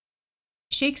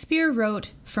Shakespeare wrote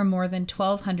for more than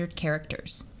 1,200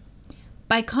 characters.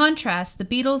 By contrast, the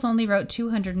Beatles only wrote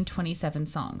 227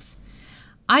 songs.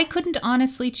 I couldn't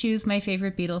honestly choose my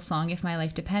favorite Beatles song if my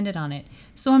life depended on it,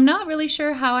 so I'm not really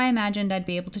sure how I imagined I'd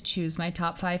be able to choose my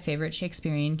top 5 favorite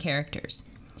Shakespearean characters.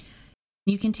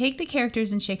 You can take the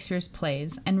characters in Shakespeare's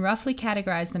plays and roughly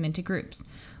categorize them into groups: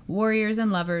 warriors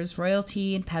and lovers,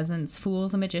 royalty and peasants,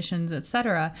 fools and magicians,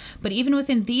 etc. But even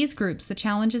within these groups, the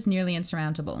challenge is nearly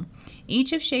insurmountable.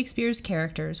 Each of Shakespeare's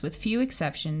characters, with few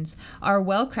exceptions, are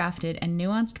well-crafted and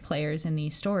nuanced players in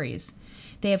these stories.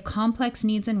 They have complex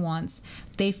needs and wants.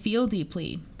 They feel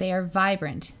deeply. They are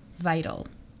vibrant, vital.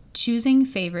 Choosing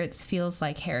favorites feels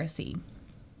like heresy.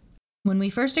 When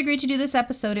we first agreed to do this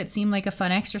episode, it seemed like a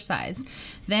fun exercise.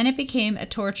 Then it became a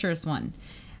torturous one.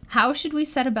 How should we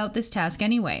set about this task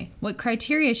anyway? What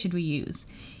criteria should we use?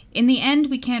 In the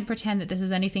end, we can't pretend that this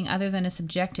is anything other than a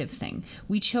subjective thing.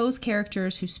 We chose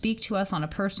characters who speak to us on a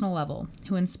personal level,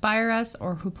 who inspire us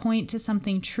or who point to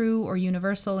something true or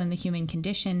universal in the human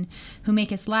condition, who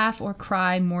make us laugh or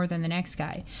cry more than the next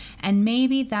guy. And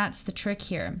maybe that's the trick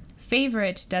here.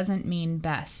 Favorite doesn't mean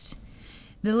best.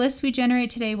 The list we generate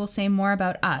today will say more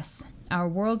about us, our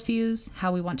worldviews,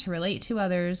 how we want to relate to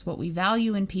others, what we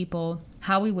value in people,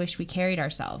 how we wish we carried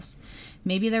ourselves.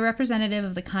 Maybe they're representative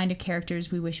of the kind of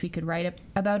characters we wish we could write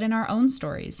about in our own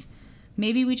stories.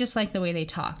 Maybe we just like the way they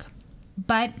talk.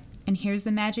 But, and here's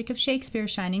the magic of Shakespeare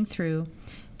shining through,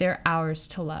 they're ours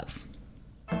to love.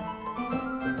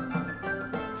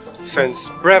 Since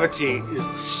brevity is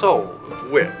the soul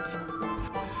of wit.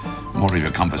 More of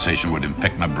your conversation would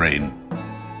infect my brain.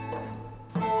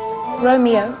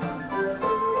 Romeo,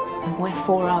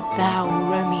 wherefore art thou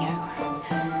Romeo?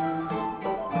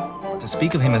 To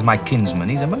speak of him as my kinsman,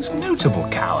 he's a most notable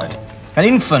coward, an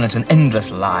infinite and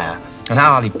endless liar, an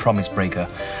hourly promise breaker,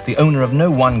 the owner of no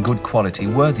one good quality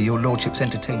worthy your lordship's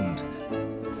entertained.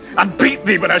 I'd beat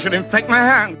thee, but I should infect my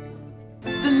hand.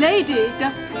 The lady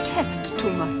doth protest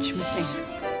too much,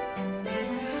 methinks.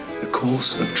 The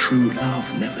course of true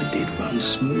love never did run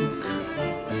smooth.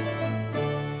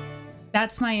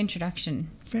 That's my introduction.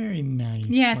 Very nice.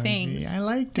 Yeah, Lindsay. thanks. I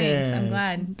liked Thanks. it. I'm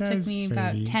glad. It took me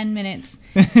about pretty. 10 minutes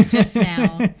just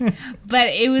now. But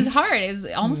it was hard. It was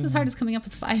almost as hard as coming up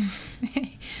with five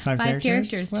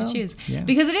characters Well, to choose. yeah.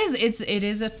 Because it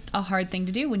is a hard thing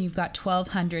to do when you've got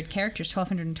 1,200 characters,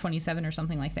 1,227 or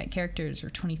something like that characters, or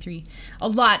 23. A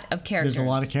lot of characters. There's a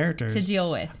lot of characters to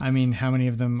deal with. I mean, how many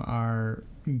of them are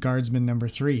guardsman number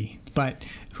 3? But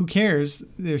who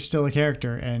cares? There's still a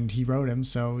character, and he wrote him,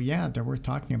 so yeah, they're worth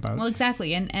talking about. Well,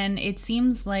 exactly, and it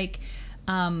seems like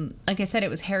I said, it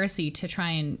was heresy to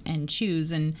try and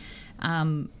choose, and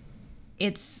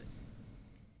it's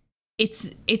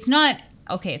not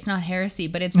okay. It's not heresy,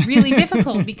 but it's really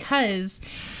difficult because,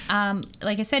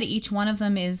 like I said, each one of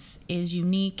them is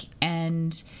unique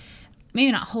and. Maybe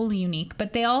not wholly unique,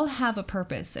 but they all have a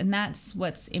purpose, and that's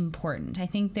what's important. I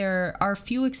think there are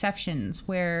few exceptions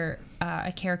where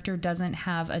a character doesn't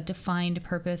have a defined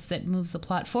purpose that moves the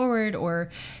plot forward or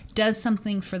does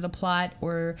something for the plot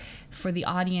or for the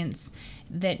audience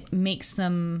that makes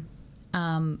them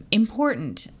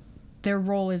important. Their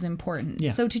role is important.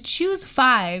 Yeah. So to choose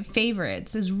 5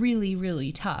 favorites is really,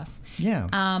 really tough. Yeah.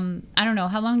 I don't know.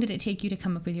 How long did it take you to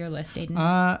come up with your list,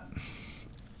 Aiden?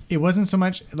 It wasn't so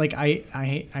much like I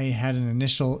had an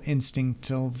initial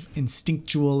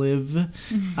instinctual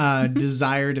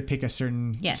desire to pick a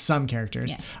certain some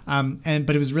characters, but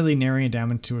it was really narrowing it down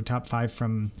into a top 5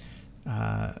 from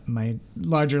my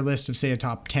larger list of, say, a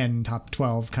top 10, top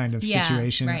 12 kind of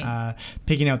situation, right.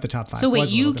 Picking out the top 5. So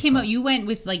wait, you went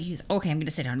with like, okay, I'm going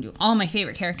to sit down and do all my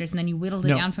favorite characters, and then you whittled it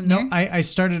down from there? No, I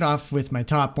started off with my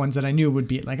top ones that I knew would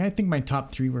be, like, I think my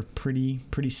top 3 were pretty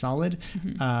solid.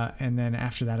 Mm-hmm. And then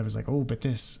after that, I was like, but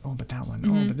that one,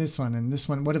 mm-hmm. But this one, and this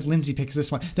one. What if Lindsay picks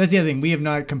this one? That's the other thing. We have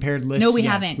not compared lists No, we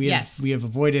yet. haven't, We have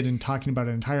avoided and talking about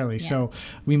it entirely. Yeah. So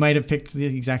we might have picked the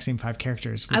exact same 5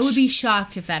 characters. I would be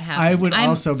shocked if that happened. I would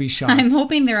also be shocked. I'm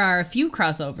hoping there are a few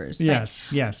crossovers.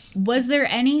 Yes. Was there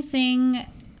anything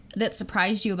that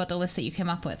surprised you about the list that you came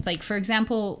up with? Like, for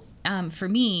example, for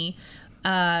me,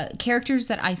 characters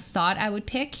that I thought I would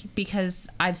pick because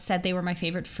I've said they were my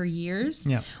favorite for years.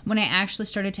 Yeah. When I actually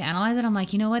started to analyze it, I'm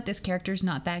like, you know what? This character's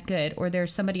not that good. Or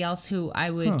there's somebody else who I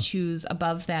would choose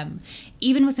above them,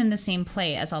 even within the same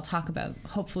play, as I'll talk about.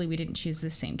 Hopefully we didn't choose the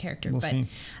same character. We'll see.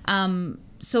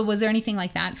 So was there anything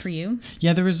like that for you?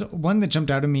 Yeah, there was one that jumped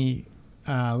out at me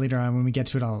later on. When we get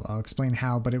to it, I'll explain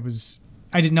how. But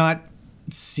I did not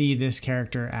see this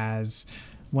character as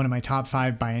one of my top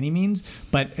 5 by any means.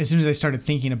 But as soon as I started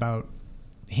thinking about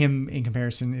him in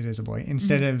comparison, it is a boy.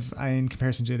 Instead of in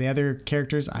comparison to the other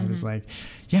characters, I was like,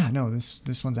 yeah, no,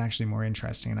 this one's actually more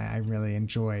interesting, and I really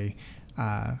enjoy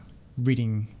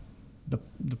reading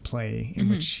the play in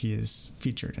which he is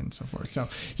featured and so forth. So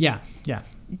yeah.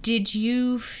 Did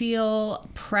you feel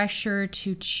pressure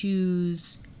to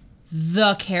choose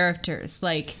the characters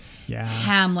like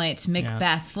Hamlet,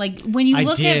 Macbeth? Like when you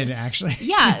look actually.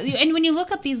 And when you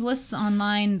look up these lists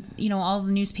online, all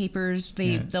the newspapers,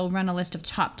 they'll run a list of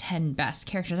top 10 best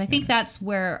characters. I think that's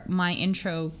where my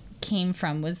intro came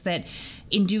from, was that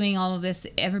in doing all of this,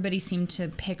 everybody seemed to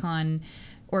pick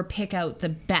out the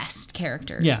best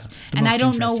characters. Yeah. And I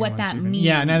don't know what that means.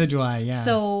 Yeah, neither do I. Yeah.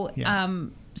 So,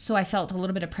 so I felt a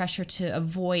little bit of pressure to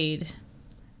avoid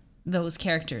those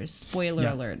characters. Spoiler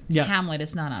alert. Yeah. Hamlet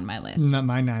is not on my list. Not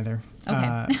mine either.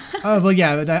 Okay. Well,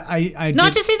 yeah, but I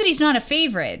not to say that he's not a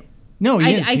favorite. No,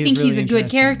 he is. I think really he's a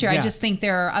good character. Yeah. I just think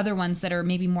there are other ones that are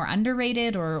maybe more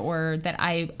underrated or that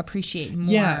I appreciate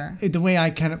more. Yeah, the way I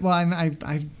kind of, and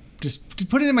I just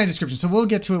put it in my description, so we'll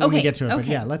get to it when we get to it. But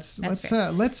yeah, let's.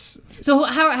 So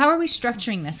how are we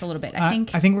structuring this a little bit? I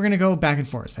think we're gonna go back and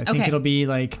forth. I think it'll be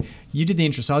like you did the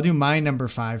intro, so I'll do my number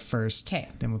 5 first. Okay.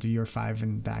 Then we'll do your 5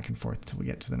 and back and forth till we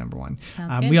get to the number 1.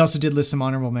 Sounds good. We also did list some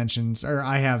honorable mentions, or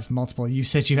I have multiple. You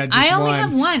said you had just one. I only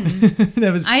have one.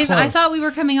 That was close. I thought we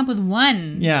were coming up with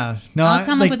one. Yeah. No, I'll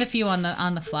come up with a few on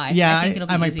the fly. Yeah, I think it'll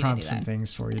be I might easy prompt to do some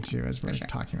things for you too as we're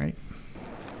talking, right?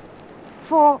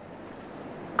 For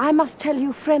I must tell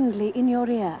you friendly in your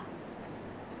ear.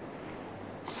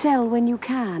 Sell when you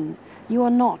can. You are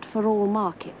not for all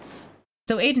markets.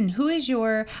 So Aidan, who is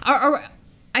your... Or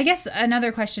I guess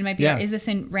another question might be, is this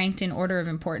ranked in order of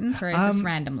importance, or is this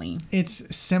randomly?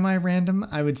 It's semi-random.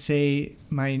 I would say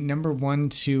my number 1,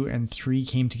 2, and 3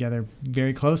 came together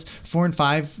very close. 4 and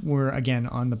 5 were, again,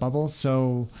 on the bubble.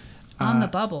 So... on the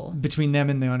bubble. Between them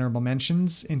and the honorable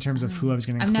mentions in terms of who I was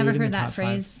going to include in the top 5. I've never heard that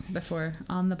phrase before.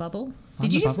 On the bubble.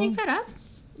 Did you just make that up?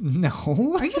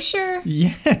 No. Are you sure?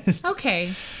 Yes.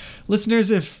 Okay.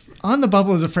 Listeners, if on the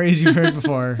bubble is a phrase you've heard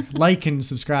before, like and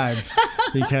subscribe,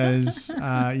 because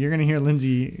you're going to hear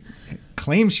Lindsay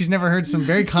claim she's never heard some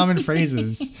very common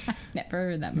phrases. Never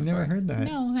heard that before. You've never heard that?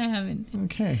 No, I haven't.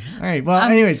 Okay. All right. Well,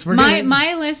 anyways, we're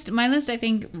my list, I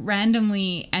think,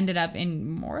 randomly ended up in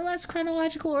more or less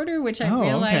chronological order, which I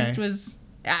realized was...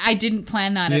 I didn't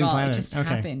plan that at all. It just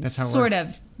happened. That's how it sort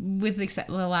works. of, with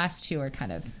the last 2 are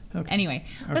kind of... Okay. Anyway,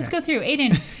 let's go through.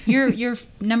 Aidan, your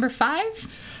number 5?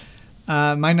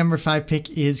 My number 5 pick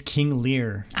is King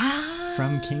Lear.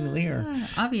 From King Lear.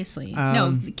 Obviously.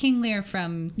 King Lear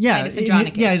from Titus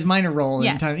Andronicus. His minor role.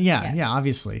 Yes.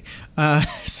 Obviously.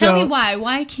 Tell me why.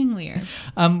 Why King Lear?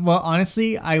 Well,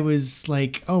 honestly, I was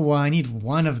like, I need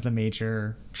one of the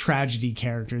major tragedy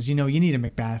characters. You need a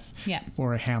Macbeth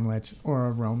or a Hamlet or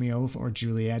a Romeo or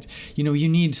Juliet. You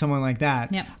need someone like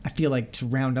that. Yep. I feel like to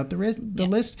round out the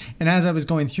list. And as I was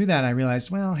going through that, I realized,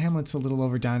 Hamlet's a little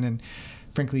overdone, and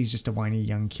frankly, he's just a whiny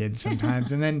young kid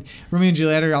sometimes. And then Romeo and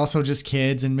Juliet are also just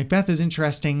kids. And Macbeth is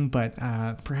interesting, but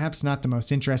perhaps not the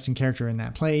most interesting character in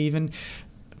that play even.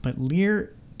 But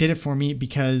Lear did it for me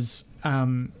because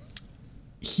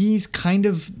he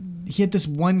had this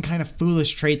one kind of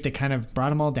foolish trait that kind of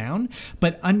brought him all down.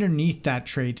 But underneath that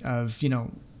trait of,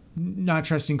 not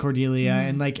trusting Cordelia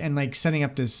and like setting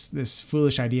up this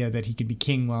foolish idea that he could be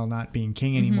king while not being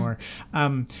king anymore.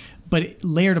 But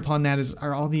layered upon that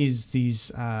are all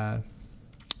these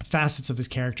facets of his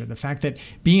character. The fact that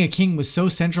being a king was so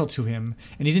central to him,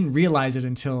 and he didn't realize it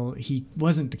until he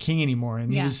wasn't the king anymore,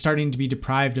 and he was starting to be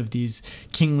deprived of these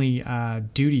kingly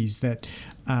duties. That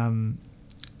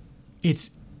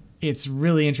it's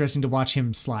really interesting to watch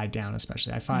him slide down.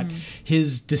 Especially, I thought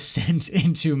his descent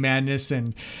into madness,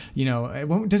 and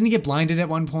doesn't he get blinded at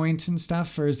one point and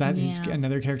stuff, or is that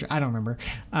another character? I don't remember.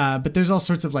 But there's all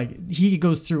sorts of he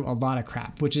goes through a lot of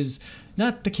crap, which is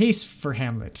not the case for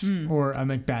Hamlet or a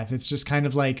Macbeth. It's just kind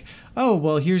of like,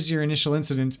 here's your initial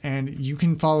incident, and you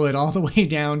can follow it all the way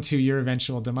down to your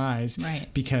eventual demise, right?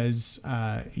 Because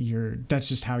that's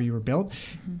just how you were built.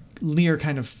 Lear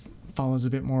kind of follows a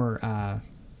bit more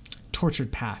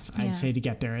tortured path, I'd say, to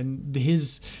get there, and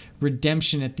his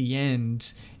redemption at the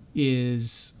end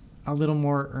is a little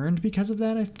more earned because of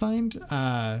that, I find,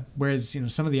 whereas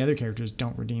some of the other characters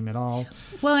don't redeem at all.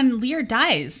 Well, and Lear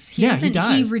dies. He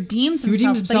dies. He redeems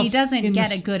himself, but he doesn't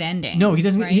get a good ending. No, he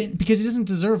doesn't, right? Because he doesn't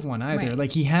deserve one either.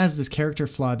 Right. He has this character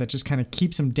flaw that just kind of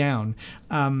keeps him down.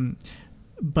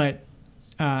 But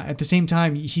at the same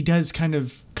time, he does kind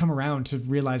of come around to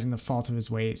realizing the fault of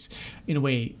his ways. In a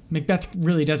way, Macbeth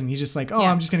really doesn't. He's just like,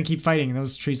 I'm just going to keep fighting, and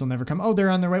those trees will never come. Oh, they're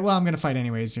on their way. Well, I'm going to fight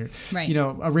anyways. Or,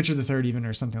 a Richard III even,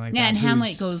 or something like that. Yeah, and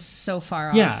Hamlet goes so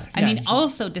far off. I mean,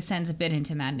 also descends a bit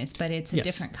into madness, but it's a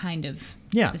different kind of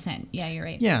descent. Yeah, you're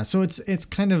right. Yeah, so it's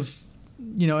kind of...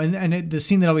 the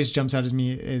scene that always jumps out at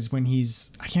me is when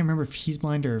I can't remember if he's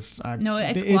blind or if... no,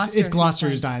 it's Gloucester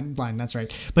who's blind, that's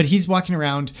right. But he's walking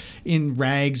around in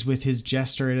rags with his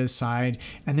jester at his side,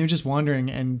 and they're just wandering,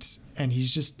 and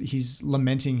he's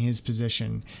lamenting his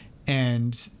position.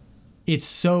 And it's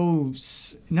so...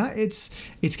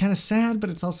 It's kind of sad, but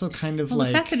it's also kind of the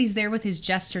fact that he's there with his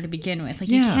jester to begin with. Like,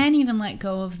 he can't even let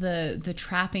go of the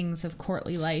trappings of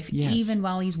courtritely life, even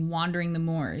while he's wandering the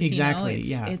moors. Exactly,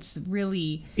 It's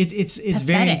really it's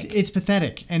pathetic. It's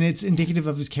pathetic, and it's indicative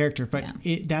of his character. But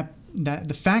that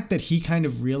the fact that he kind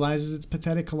of realizes it's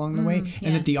pathetic along the way,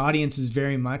 and that the audience is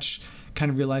very much kind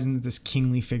of realizing that this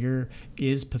kingly figure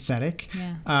is pathetic,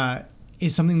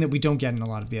 is something that we don't get in a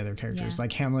lot of the other characters.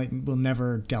 Like Hamlet will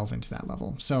never delve into that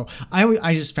level. So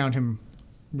I just found him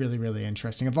really, really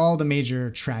interesting. Of all the major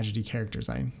tragedy characters,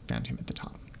 I found him at the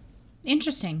top.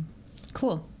 Interesting.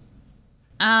 Cool.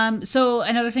 So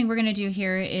another thing we're going to do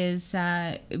here is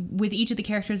with each of the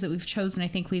characters that we've chosen, I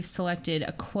think we've selected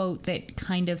a quote that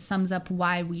kind of sums up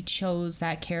why we chose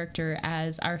that character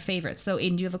as our favorite. So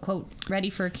Aidan, do you have a quote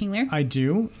ready for King Lear? I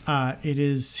do. It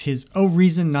is his "Oh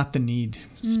reason, not the need"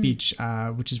 speech,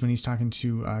 which is when he's talking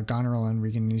to Goneril and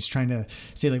Regan, and he's trying to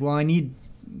say like, well, I need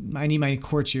my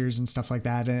courtiers and stuff like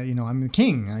that. I'm the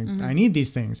king. I need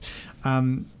these things.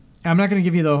 I'm not going to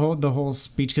give you the whole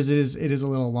speech because it is a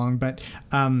little long, but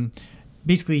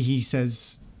basically he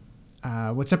says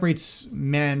what separates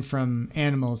man from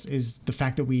animals is the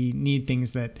fact that we need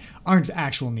things that aren't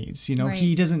actual needs.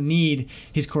 He doesn't need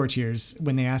his courtiers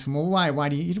when they ask him, well, why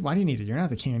do you need it? You're not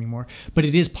the king anymore. But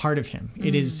it is part of him.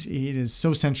 It is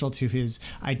so central to his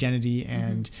identity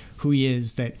and who he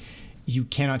is that you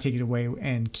cannot take it away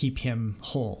and keep him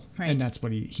whole. Right. And that's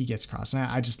what he gets across. And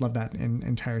I just love that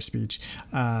entire speech.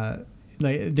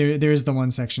 There is the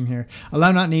one section here.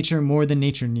 Allow not nature more than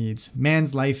nature needs.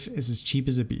 Man's life is as cheap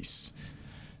as a beast's.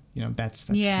 That's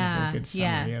kind of a good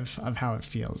summary of how it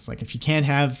feels. Like if you can't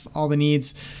have all the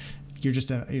needs, you're just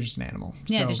an animal.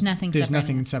 Yeah, so there's nothing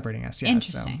separating us. Yeah,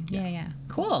 interesting. So, yeah.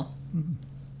 Cool. Mm-hmm.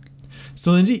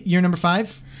 So Lindsay, you're number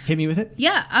 5. Hit me with it.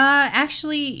 Yeah.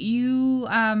 Actually,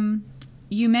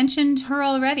 you mentioned her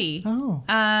already. Oh.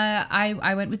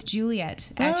 I went with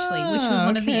Juliet, actually, which was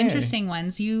one of the interesting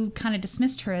ones. You kind of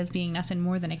dismissed her as being nothing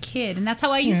more than a kid, and that's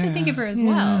how I used to think of her as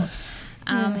well.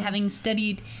 Having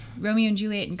studied Romeo and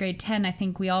Juliet in grade 10, I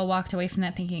think we all walked away from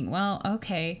that thinking, well,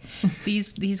 okay,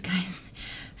 these guys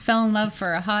fell in love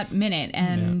for a hot minute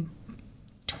and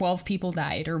 12 people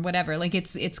died or whatever. Like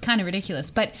it's kind of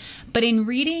ridiculous. But in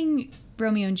reading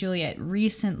Romeo and Juliet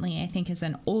recently, I think as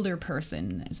an older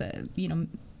person, as a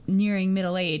nearing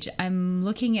middle age, I'm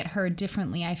looking at her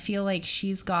differently. I feel like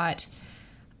she's got,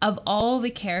 of all the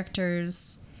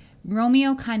characters,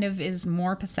 Romeo kind of is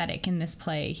more pathetic in this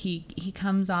play. He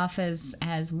comes off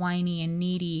as whiny and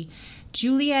needy.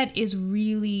 Juliet is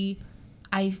really,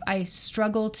 I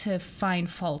struggle to find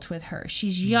fault with her.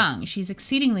 She's young. She's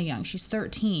exceedingly young. She's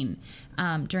 13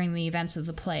 during the events of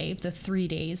the play, the 3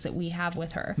 days that we have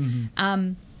with her.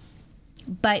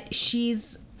 But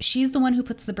she's the one who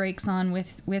puts the brakes on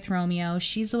with Romeo.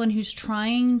 She's the one who's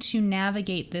trying to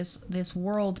navigate this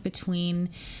world between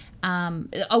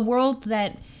a world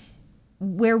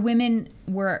where women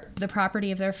were the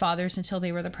property of their fathers until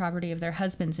they were the property of their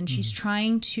husbands, and she's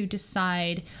trying to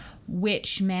decide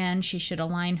which man she should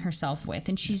align herself with.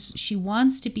 And she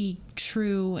wants to be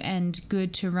true and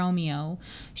good to Romeo.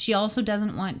 She also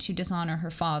doesn't want to dishonor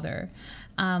her father.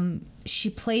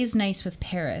 She plays nice with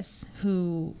Paris,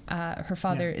 who her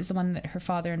father is the one that her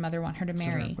father and mother want her to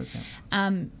marry.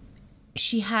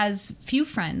 She has few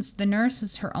friends. The nurse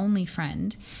is her only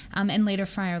friend, and later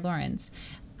Friar Lawrence.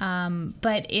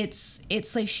 But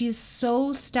it's like she's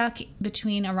so stuck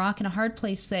between a rock and a hard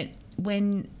place that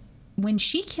when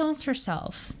she kills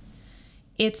herself,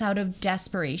 it's out of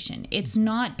desperation. It's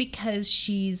not because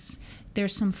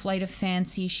there's some flight of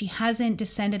fancy. She hasn't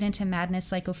descended into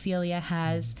madness like Ophelia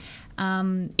has.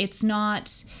 It's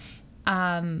not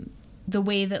the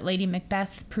way that Lady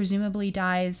Macbeth presumably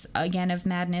dies, again, of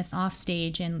madness off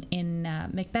stage in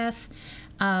Macbeth.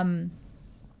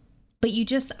 But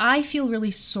I feel really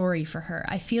sorry for her.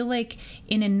 I feel like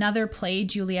in another play,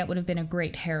 Juliet would have been a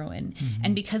great heroine.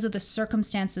 And because of the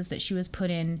circumstances that she was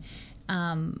put in,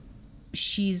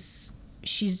 she's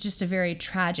she's just a very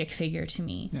tragic figure to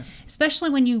me, especially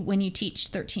when you teach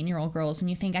 13-year-old girls and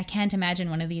you think, I can't imagine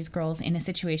one of these girls in a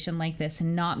situation like this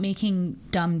and not making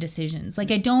dumb decisions.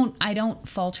 Like I don't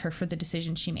fault her for the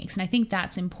decisions she makes, and I think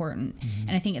that's important.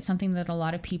 And I think it's something that a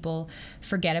lot of people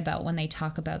forget about when they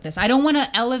talk about this. I don't want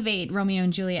to elevate Romeo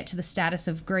and Juliet to the status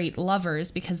of great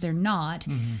lovers, because they're not,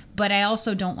 but I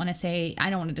also don't want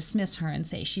to dismiss her and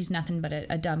say she's nothing but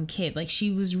a dumb kid. Like,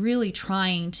 she was really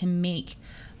trying to make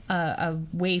a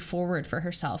way forward for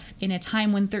herself in a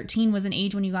time when 13 was an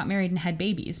age when you got married and had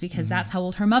babies, because that's how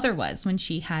old her mother was when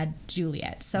she had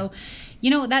Juliet. So,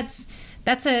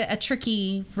 that's a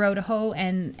tricky row to hoe,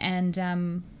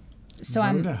 and so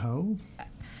row to hoe?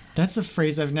 That's a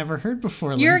phrase I've never heard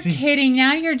before, You're Lindsay. kidding.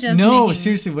 Now you're just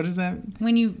Seriously, what is that?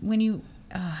 When you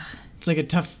it's like a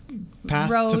tough path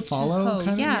to follow,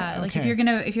 kind of? Yeah, like if you're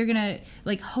gonna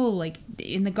like hoe, like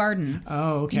in the garden.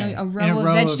 Oh, okay. A row of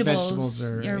vegetables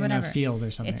or whatever. in a field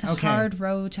or something. It's a hard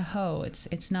row to hoe.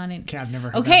 It's not an. Okay, I've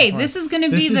never heard that before. This is gonna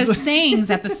be the sayings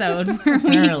episode where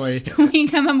we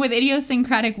come up with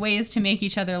idiosyncratic ways to make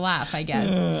each other laugh, I guess.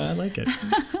 I like it.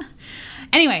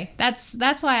 Anyway,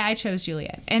 that's why I chose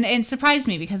Juliet, and it surprised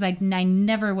me, because I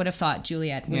never would have thought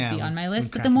Juliet would be on my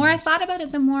list. But the more I thought about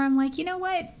it, the more I'm like, you know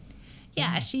what?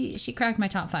 Yeah, she cracked my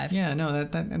top 5. Yeah, no,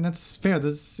 that's fair.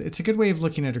 It's a good way of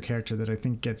looking at her character that I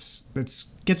think gets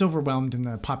overwhelmed in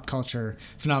the pop culture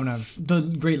phenomena of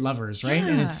the great lovers, right? Yeah.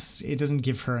 And it doesn't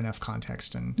give her enough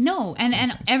context and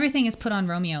everything is put on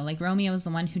Romeo. Like, Romeo is the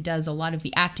one who does a lot of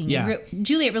the acting. Yeah.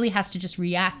 Juliet really has to just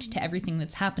react to everything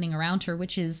that's happening around her,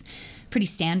 which is pretty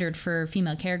standard for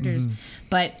female characters.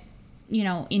 But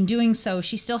in doing so,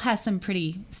 she still has some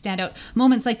pretty standout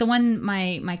moments, like the one,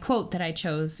 my quote that I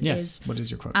chose. Yes. What is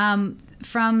your quote?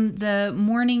 From the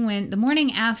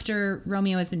morning after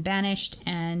Romeo has been banished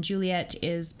and Juliet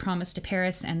is promised to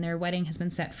Paris, and their wedding has been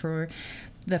set for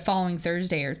the following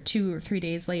Thursday or 2 or 3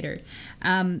 days later.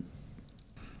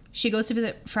 She goes to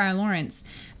visit Friar Lawrence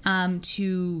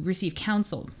to receive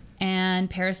counsel, and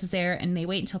Paris is there, and they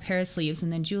wait until Paris leaves,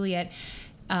 and then Juliet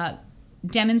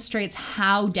demonstrates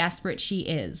how desperate she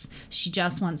is. She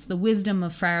just wants the wisdom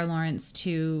of Friar Lawrence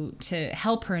to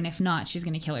help her, and if not, she's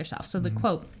going to kill herself. So the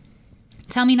quote: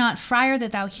 "Tell me not, friar,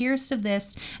 that thou hearest of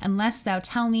this, unless thou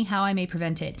tell me how I may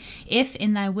prevent it. If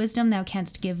in thy wisdom thou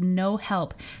canst give no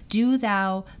help, do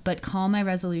thou but call my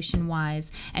resolution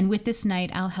wise, and with this night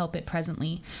I'll help it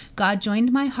presently. God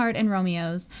joined my heart and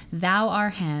Romeo's, thou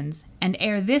our hands, and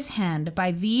ere this hand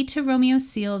by thee to Romeo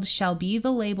sealed shall be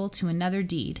the label to another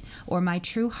deed, or my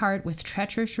true heart with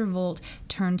treacherous revolt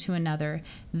turn to another,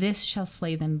 this shall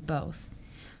slay them both.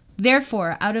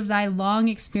 Therefore, out of thy long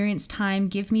experienced time,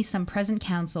 give me some present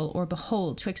counsel, or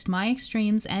behold, twixt my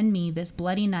extremes and me, this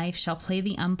bloody knife shall play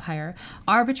the umpire,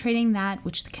 arbitrating that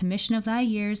which the commission of thy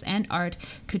years and art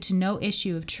could to no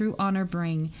issue of true honor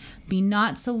bring. Be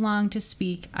not so long to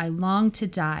speak, I long to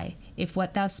die, if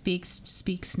what thou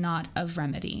speaks not of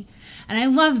remedy." And I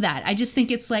love that. I just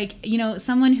think it's like,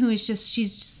 someone who is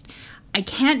she's just, I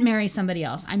can't marry somebody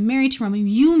else. I'm married to Romeo.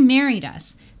 You married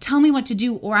us. Tell me what to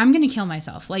do, or I'm going to kill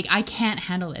myself. Like, I can't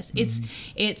handle this.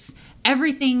 It's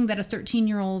everything that a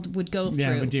 13-year-old would go through.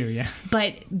 Yeah, would do, yeah.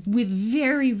 But with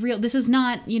very real, this is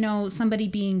not, somebody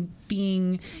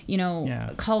being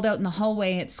called out in the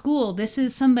hallway at school. This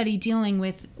is somebody dealing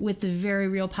with the very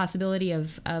real possibility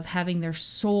of having their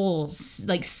soul,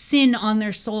 like sin on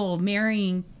their soul,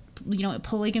 marrying,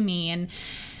 polygamy, and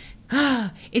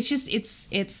and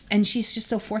she's just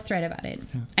so forthright about it.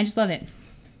 Yeah. I just love it.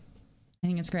 I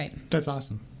think it's great. That's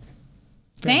awesome.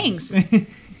 Thanks.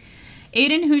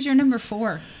 Aiden, who's your number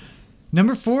 4?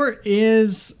 Number 4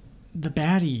 is the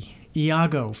baddie,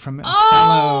 Iago from Othello.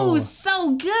 Oh,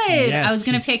 so good. Yes, I was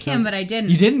going to pick him, but I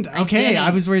didn't. You didn't? Okay. Didn't. I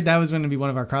was worried that was going to be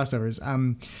one of our crossovers.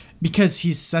 Because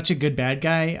he's such a good bad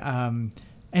guy.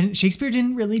 And Shakespeare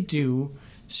didn't really do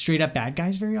straight up bad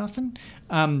guys very often.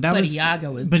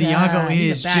 Iago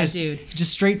is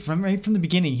just straight from the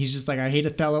beginning. He's just like, I hate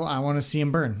Othello, I want to see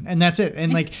him burn, and that's it.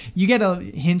 And like, you get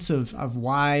hints of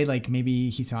why, like maybe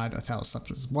he thought Othello slept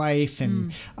with his wife,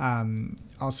 and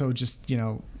also just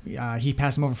he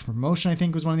passed him over for promotion, I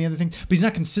think, was one of the other things. But he's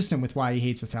not consistent with why he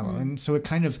hates Othello, and so it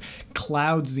kind of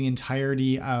clouds the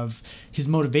entirety of his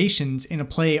motivations in a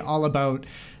play all about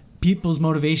people's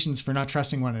motivations for not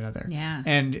trusting one another. Yeah.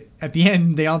 And at the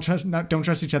end, they all don't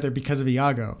trust each other because of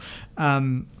Iago.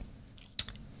 So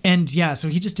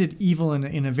he just did evil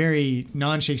in a very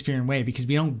non-Shakespearean way, because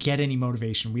we don't get any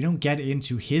motivation. We don't get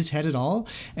into his head at all.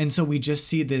 And so we just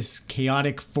see this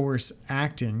chaotic force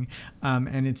acting.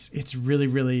 And it's really,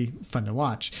 really fun to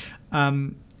watch.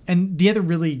 And the other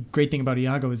really great thing about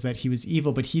Iago is that he was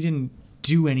evil, but he didn't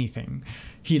do anything.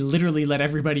 He literally let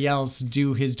everybody else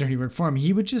do his dirty work for him.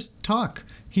 He would just talk.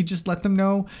 He'd just let them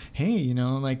know, hey, you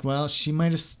know, like, well, she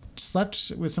might have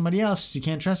slept with somebody else. You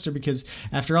can't trust her because,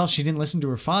 after all, she didn't listen to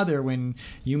her father when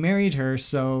you married her,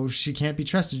 so she can't be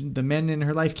trusted. The men in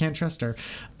her life can't trust her.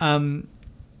 And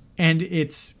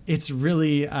it's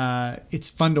really it's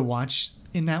fun to watch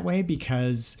in that way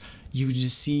because you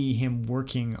just see him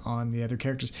working on the other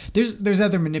characters. There's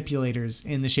other manipulators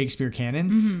in the Shakespeare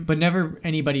canon, but never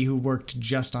anybody who worked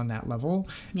just on that level.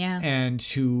 Yeah. And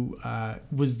who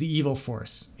was the evil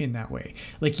force in that way.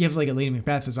 Like, you have like a Lady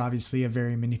Macbeth is obviously a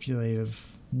very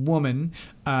manipulative woman,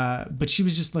 but she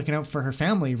was just looking out for her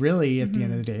family really at the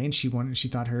end of the day, and she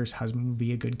thought her husband would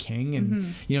be a good king,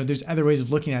 and you know, there's other ways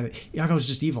of looking at it. Iago's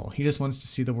just evil. He just wants to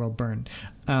see the world burn.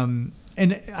 And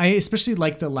I especially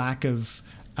like the lack of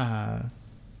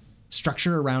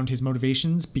structure around his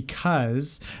motivations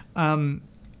because I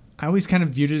always kind of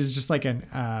viewed it as just like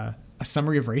a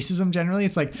summary of racism generally.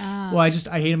 It's like, well, I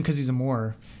hate him because he's a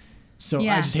Moor. So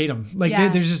I just hate him. Like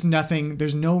there's just nothing,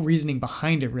 there's no reasoning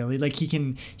behind it really. Like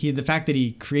the fact that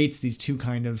he creates these two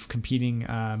kind of competing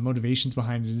motivations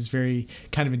behind it is very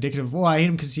kind of indicative of, I hate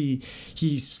him because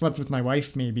he slept with my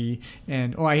wife maybe.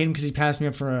 And, I hate him because he passed me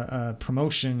up for a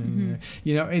promotion. And,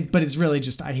 you know, but it's really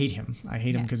just, I hate him. I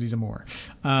hate him because he's a Moor.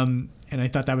 And I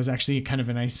thought that was actually kind of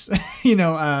a nice, you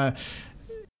know,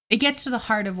 it gets to the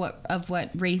heart of what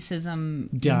racism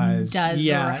does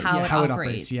or how it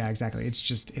operates. Yeah, exactly.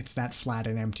 It's that flat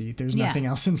and empty. There's nothing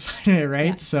else inside of it, right?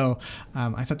 Yeah. So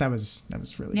I thought that was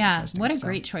really interesting. What a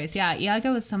great choice. Yeah,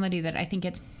 Iago is somebody that I think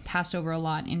gets passed over a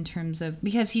lot in terms of,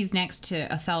 because he's next to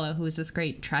Othello, who is this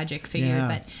great tragic figure,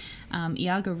 but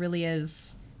Iago really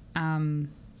is.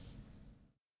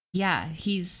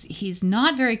 He's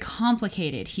not very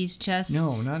complicated. He's just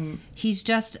he's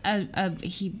just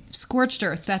he scorched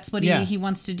earth. That's what he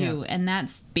wants to do, and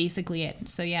that's basically it.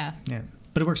 So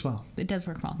but it works well. It does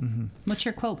work well. What's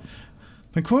your quote?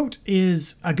 My quote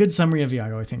is a good summary of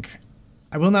Iago, I think.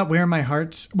 I will not wear my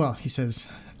heart. Well, he says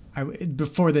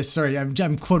before this. Sorry,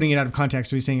 I'm quoting it out of context.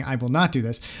 So he's saying, "I will not do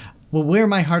this. Will wear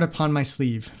my heart upon my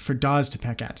sleeve for daws to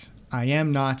peck at. I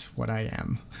am not what I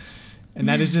am." And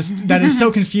that is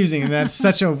so confusing, and that's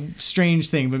such a strange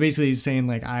thing. But basically he's saying,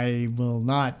 like, I will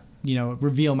not, you know,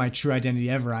 reveal my true identity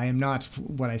ever. I am not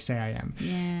what I say I am.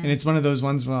 Yeah. And it's one of those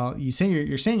ones, well, you're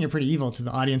saying you're pretty evil to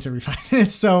the audience every 5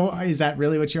 minutes. So is that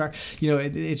really what you are? You know,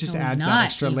 it just adds that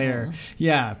extra layer.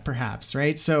 Yeah, perhaps,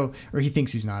 right? So, or he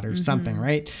thinks he's not, or something,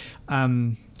 right?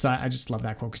 So I just love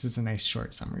that quote because it's a nice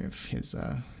short summary of his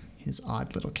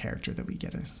odd little character that we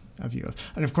get a view of.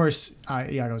 And of course,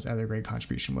 Iago's other great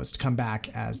contribution was to come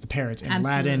back as the parrot in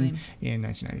Aladdin in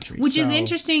 1993. Which is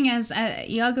interesting, as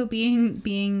Iago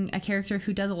being a character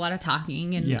who does a lot of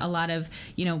talking and a lot of,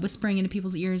 you know, whispering into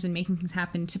people's ears and making things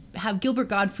happen, to have Gilbert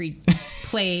Gottfried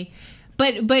play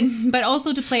but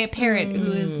also to play a parrot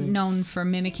who is known for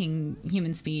mimicking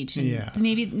human speech. And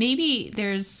maybe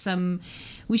there's some.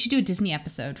 We should do a Disney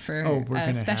episode for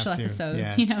a special episode.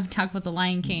 Yeah. You know, talk about the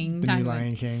Lion King. The new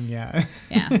Lion King. Yeah.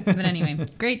 Yeah. But anyway,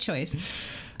 great choice.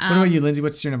 What about you, Lindsay?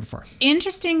 What's your number 4?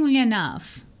 Interestingly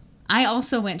enough, I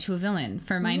also went to a villain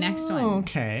for my next one.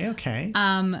 Okay.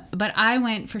 But I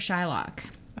went for Shylock.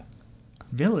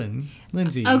 Villain?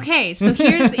 Lindsay. Okay, so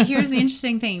here's the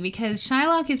interesting thing, because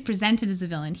Shylock is presented as a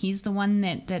villain. He's the one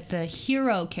that the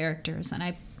hero characters, and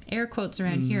I air quotes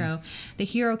around hero, the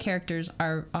hero characters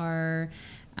are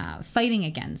fighting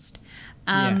against.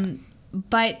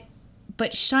 But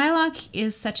Shylock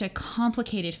is such a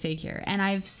complicated figure, and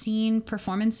I've seen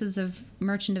performances of the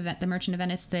Merchant of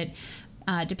Venice that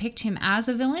depict him as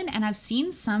a villain, and I've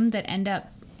seen some that end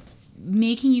up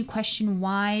making you question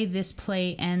why this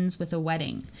play ends with a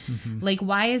wedding. Like,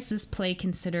 why is this play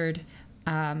considered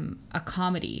a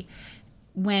comedy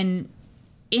when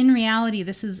in reality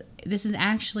this is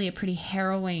actually a pretty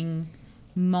harrowing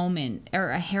moment,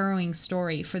 or a harrowing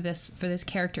story for this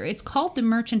character. It's called The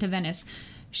Merchant of Venice.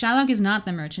 Shylock is not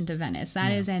the Merchant of Venice.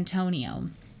 That is Antonio.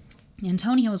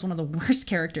 Antonio is one of the worst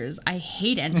characters. I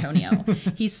hate Antonio.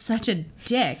 He's such a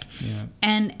dick. Yeah.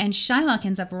 And Shylock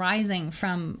ends up rising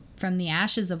from the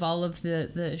ashes of all of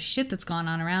the shit that's gone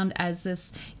on around as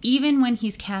this, even when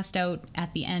he's cast out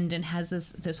at the end and has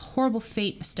this horrible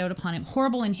fate bestowed upon him,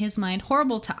 horrible in his mind,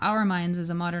 horrible to our minds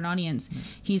as a modern audience.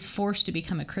 He's forced to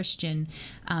become a Christian,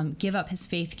 give up his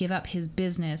faith, give up his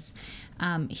business.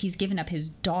 He's given up his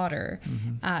daughter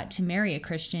to marry a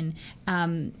Christian.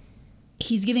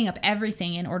 He's giving up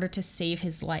everything in order to save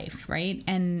his life, right?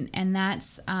 And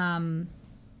that's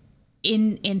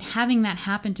in having that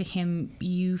happen to him,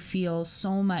 you feel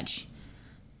so much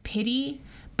pity,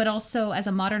 But also, as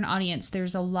a modern audience,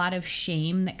 there's a lot of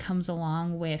shame that comes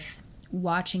along with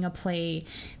watching a play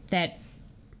that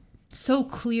so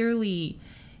clearly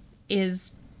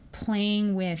is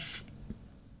playing with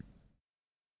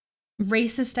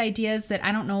racist ideas that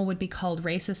I don't know would be called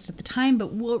racist at the time,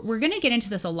 but we're going to get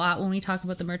into this a lot when we talk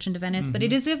about The Merchant of Venice, but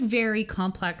it is a very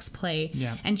complex play,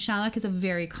 and Shylock is a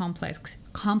very complex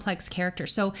character.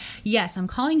 So yes, I'm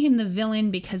calling him the villain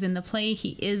because in the play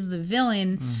he is the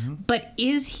villain, but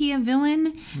is he a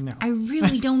villain? No. I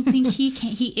really don't think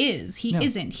he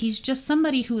isn't. He's just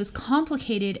somebody who is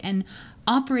complicated and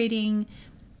operating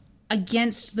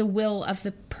against the will of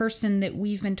the person that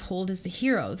we've been told is the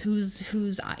hero, through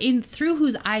whose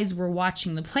eyes we're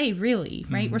watching the play, really,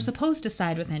 right? We're supposed to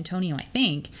side with Antonio, I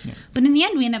think. Yeah. But in the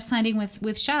end, we end up siding with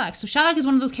Shylock. So Shylock is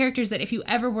one of those characters that if you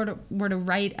ever were to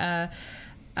write a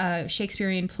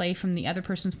Shakespearean play from the other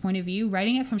person's point of view,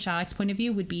 writing it from Shylock's point of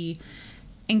view would be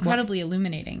incredibly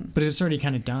illuminating. But it's already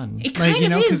kind of done. It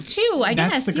kind of is too, I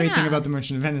guess. That's the great thing about The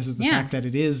Merchant of Venice is the fact that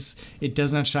it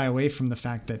does not shy away from the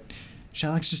fact that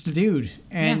Shylock's just a dude,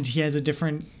 and he has a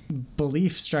different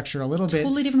belief structure a little bit.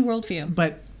 Totally different worldview.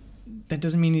 But that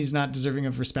doesn't mean he's not deserving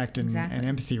of respect and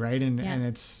empathy, right? And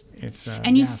it's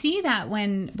and you see that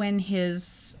when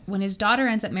his daughter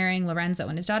ends up marrying Lorenzo,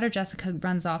 when his daughter Jessica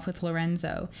runs off with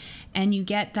Lorenzo, and you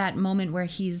get that moment where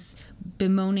he's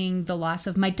bemoaning the loss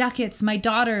of my ducats, my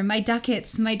daughter, my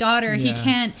ducats, my daughter.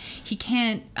 Yeah. He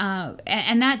can't,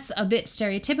 and that's a bit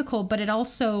stereotypical, but it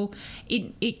also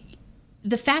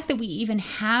the fact that we even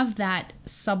have that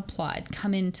subplot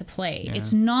come into play,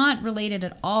 it's not related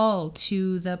at all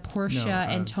to the Portia,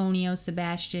 Antonio,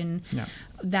 Sebastian. No.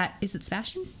 Is it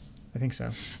Sebastian? I think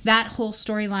so. That whole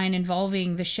storyline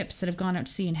involving the ships that have gone out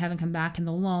to sea and haven't come back, and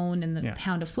the loan and the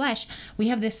pound of flesh. We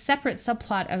have this separate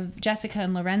subplot of Jessica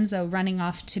and Lorenzo running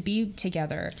off to be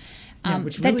together.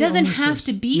 Which really that doesn't have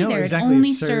to be there. Exactly. It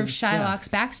only serves Shylock's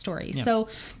backstory. Yeah. So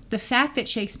the fact that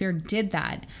Shakespeare did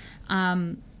that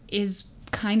is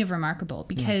kind of remarkable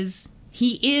because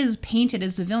he is painted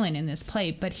as the villain in this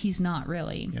play, but he's not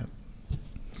really. Yeah.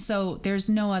 So there's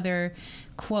no other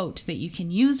quote that you can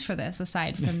use for this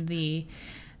aside from the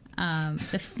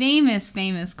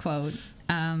famous quote.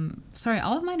 Sorry,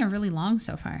 all of mine are really long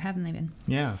so far, haven't they been?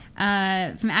 Yeah.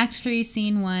 From Act 3,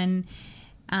 Scene 1.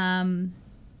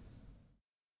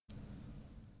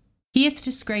 He hath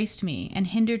disgraced me, and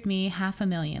hindered me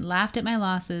 500,000, laughed at my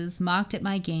losses, mocked at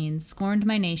my gains, scorned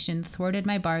my nation, thwarted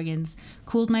my bargains,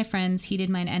 cooled my friends, heated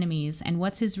mine enemies. And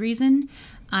what's his reason?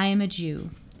 I am a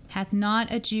Jew. Hath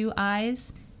not a Jew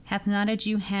eyes? Hath not a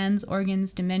Jew hands,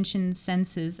 organs, dimensions,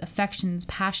 senses, affections,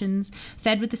 passions,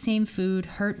 fed with the same food,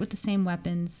 hurt with the same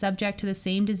weapons, subject to the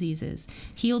same diseases,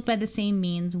 healed by the same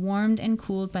means, warmed and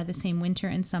cooled by the same winter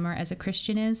and summer as a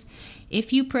Christian is?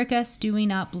 If you prick us, do we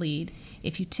not bleed?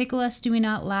 If you tickle us, do we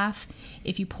not laugh?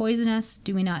 If you poison us,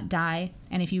 do we not die?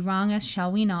 And if you wrong us,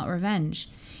 shall we not revenge?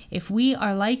 If we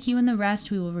are like you in the rest,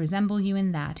 we will resemble you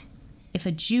in that. If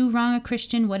a Jew wrong a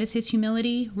Christian, what is his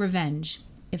humility? Revenge.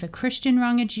 If a Christian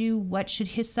wrong a Jew, what should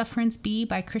his sufferance be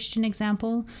by Christian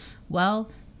example? Well,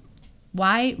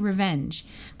 why revenge?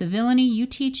 The villainy you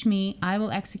teach me, I will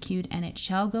execute, and it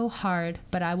shall go hard,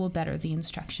 but I will better the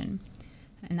instruction.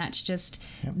 And that's just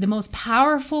the most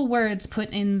powerful words put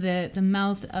in the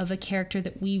mouth of a character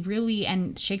that we really,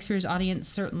 and Shakespeare's audience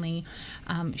certainly,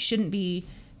 shouldn't be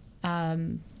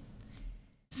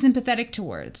sympathetic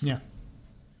towards. Yeah.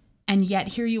 And yet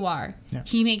here you are. Yeah.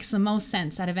 He makes the most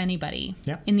sense out of anybody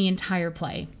in the entire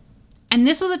play. And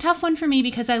this was a tough one for me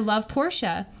because I love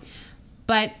Portia.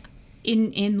 But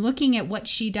in looking at what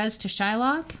she does to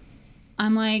Shylock,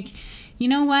 I'm like, you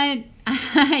know what?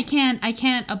 I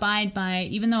can't abide by,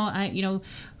 even though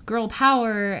girl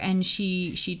power, and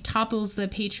she topples the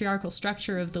patriarchal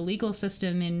structure of the legal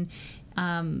system in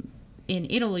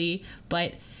Italy,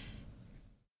 but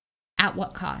at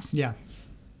what cost? Yeah.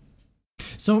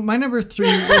 So my number 3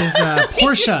 is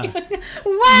Portia.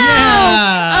 Wow!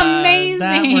 Yeah, amazing.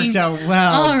 That worked out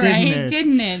well, all right,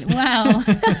 didn't it? Wow.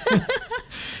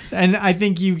 And I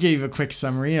think you gave a quick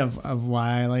summary of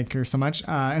why I like her so much.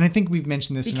 And I think we've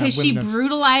mentioned this because in our she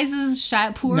brutalizes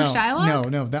Shylock?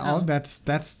 No.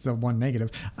 That's the one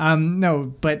negative.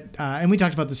 No, but and we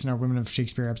talked about this in our Women of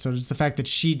Shakespeare episode. It's the fact that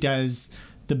she does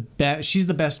the best. She's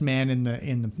the best man in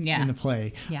the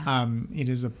play. Yeah. It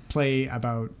is a play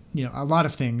about a lot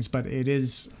of things, but it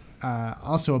is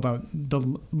also about the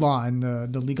law and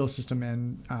the legal system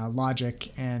and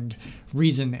logic and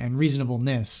reason and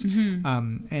reasonableness.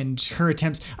 And her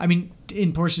attempts, I mean,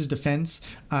 in Portia's defense,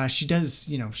 she does,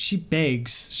 she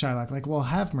begs Shylock, like, well,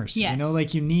 have mercy. Yes.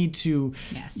 Like, you need to,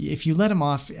 if you let him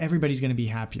off, everybody's going to be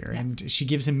happier. Yeah. And she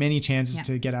gives him many chances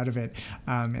to get out of it.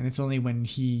 And it's only when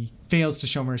he fails to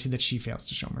show mercy that she fails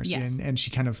to show mercy. Yes. And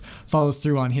she kind of follows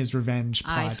through on his revenge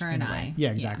plot. Eye for an eye.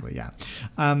 Yeah, exactly. Yeah.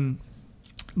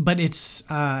 But it's,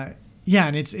 and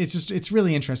it's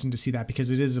really interesting to see that, because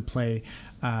it is a play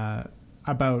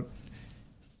about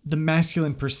the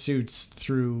masculine pursuits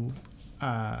through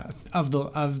of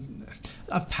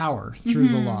power through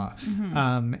the law,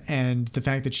 and the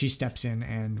fact that she steps in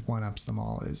and one-ups them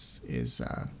all is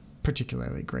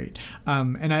particularly great.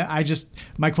 And I just,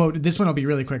 my quote, this one will be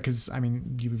really quick, because I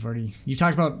mean, you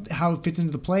talked about how it fits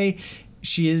into the play.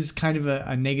 She is kind of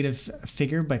a negative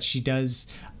figure, but she does.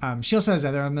 She also has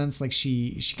other elements, like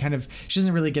she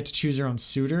doesn't really get to choose her own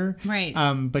suitor, right?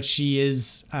 But she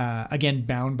is again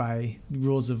bound by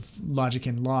rules of logic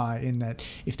and law, in that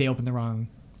if they open the wrong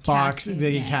box,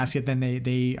 casket, then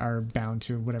they are bound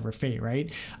to whatever fate,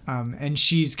 right? And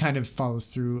she's kind of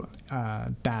follows through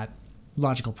that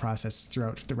logical process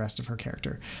throughout the rest of her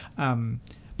character.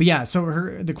 But yeah, so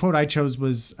the quote I chose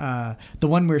was the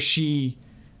one where she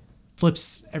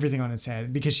flips everything on its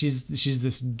head, because she's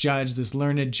this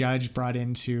learned judge brought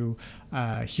in to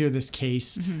hear this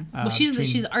case. Well,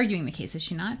 she's arguing the case, is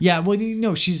she not? Yeah. Well,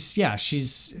 no, she's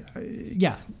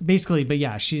basically, but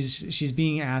yeah, she's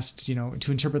being asked,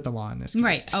 to interpret the law in this case.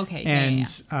 Right. Okay. And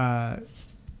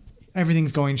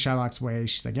everything's going Shylock's way.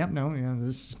 She's like, yep, no,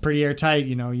 this is pretty airtight.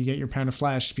 You get your pound of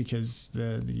flesh because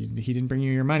he didn't bring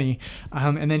you your money.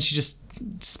 And then she just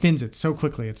spins it so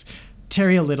quickly. It's,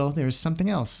 tarry a little, there is something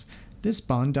else. This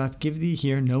bond doth give thee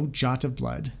here no jot of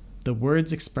blood. The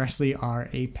words expressly are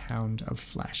a pound of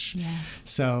flesh. Yeah.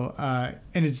 So,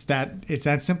 and it's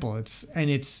that simple. It's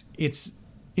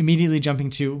immediately jumping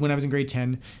to, when I was in grade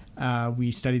 10, we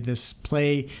studied this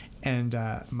play, and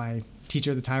my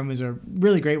teacher at the time was a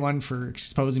really great one for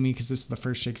exposing me, because this is the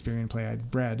first Shakespearean play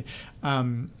I'd read.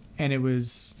 And it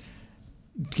was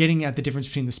getting at the difference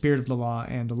between the spirit of the law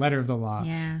and the letter of the law.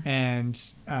 Yeah. And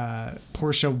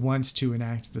Portia wants to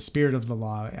enact the spirit of the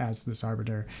law as this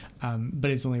arbiter, but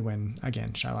it's only when,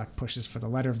 again, Shylock pushes for the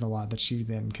letter of the law that she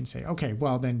then can say, okay,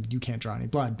 well, then you can't draw any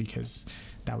blood, because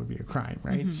that would be a crime,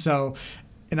 right? So,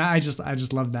 and I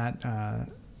just love that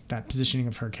that positioning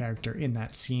of her character in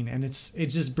that scene, and it's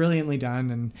just brilliantly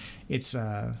done, and it's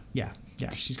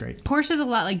she's great. Portia's a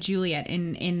lot like Juliet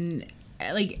in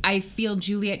like, I feel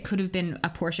Juliet could have been a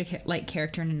Portia-like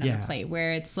character in another play,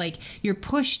 where it's like you're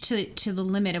pushed to the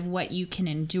limit of what you can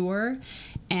endure,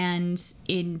 and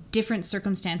in different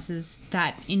circumstances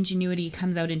that ingenuity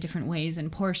comes out in different ways,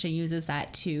 and Portia uses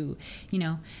that to,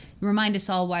 remind us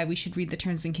all why we should read the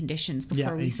terms and conditions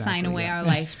before we sign away our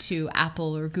life to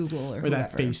Apple or Google or whoever.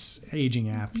 That face aging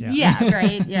app. Yeah,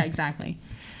 right. Yeah, exactly.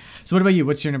 So what about you?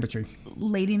 What's your number 3?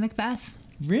 Lady Macbeth.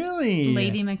 Really?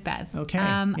 Lady Macbeth. Okay.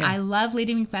 I love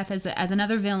Lady Macbeth as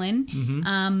another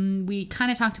villain. We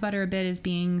kind of talked about her a bit as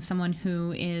being someone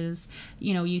who is,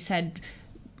 you said,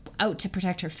 out to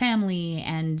protect her family,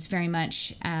 and very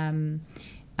much a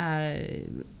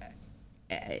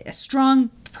strong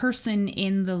person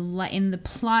in the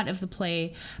plot of the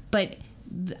play. But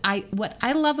what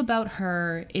I love about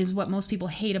her is what most people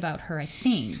hate about her, I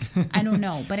think. I don't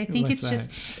know, but I think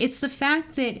it's the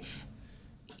fact that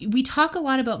we talk a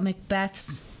lot about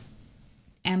Macbeth's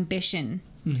ambition,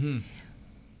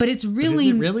 but it's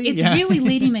really really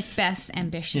Lady Macbeth's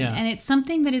ambition, and it's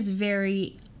something that is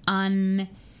very unfeminine,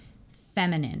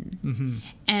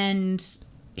 and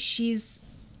she's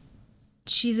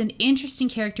an interesting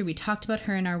character. We talked about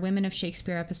her in our Women of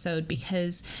Shakespeare episode,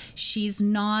 because she's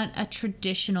not a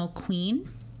traditional queen.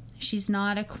 She's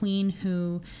not a queen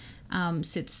who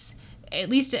sits, at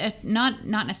least not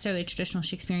necessarily a traditional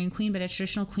Shakespearean queen, but a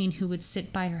traditional queen who would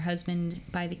sit by her husband,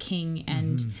 by the king,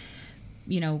 and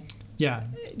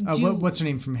what's her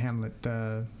name from Hamlet?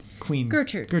 The Queen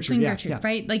Gertrude. Gertrude,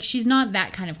 right? Like, she's not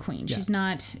that kind of queen. She's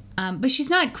not, but she's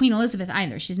not Queen Elizabeth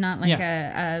either. She's not like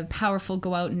a powerful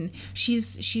go out, and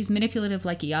she's manipulative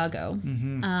like Iago.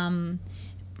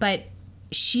 But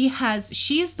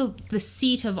she's the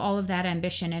seat of all of that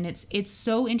ambition, and it's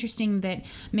so interesting that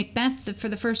Macbeth, for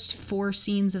the first 4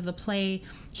 scenes of the play,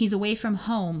 he's away from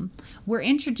home. We're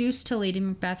introduced to Lady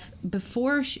Macbeth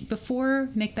before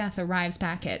Macbeth arrives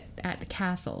back at the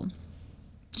castle.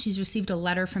 She's received a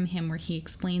letter from him where he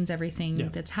explains everything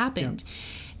that's happened.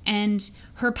 And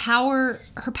her power,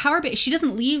 she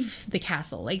doesn't leave the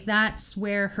castle. Like, that's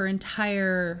where her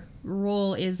entire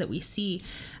role is that we see.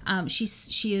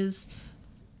 She is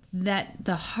that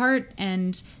the heart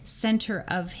and center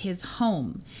of his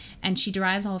home, and she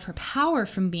derives all of her power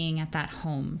from being at that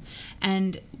home.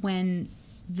 And when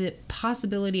the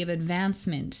possibility of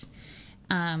advancement,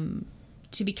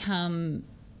 to become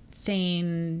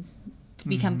Thane, to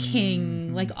become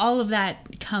king, like all of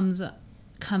that comes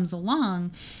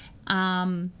along,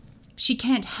 she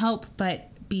can't help but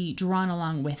be drawn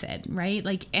along with it, right?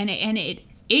 Like, and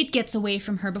it gets away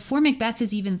from her before Macbeth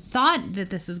has even thought that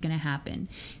this is going to happen.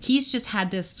 He's just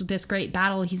had this great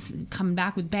battle. He's coming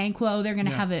back with Banquo. They're going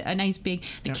to have a nice big.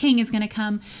 The king is going to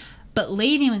come. But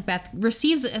Lady Macbeth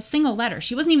receives a single letter.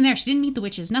 She wasn't even there. She didn't meet the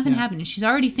witches. Nothing happened. And she's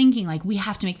already thinking, like, we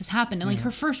have to make this happen. And, like,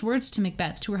 her first words to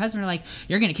Macbeth, to her husband, are like,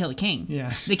 you're going to kill the king.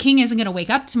 Yeah. The king isn't going to wake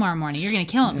up tomorrow morning. You're going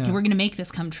to kill him. Yeah. We're going to make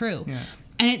this come true. Yeah.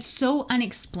 And it's so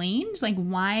unexplained, like,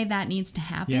 why that needs to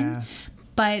happen. Yeah.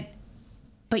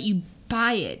 But you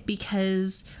buy it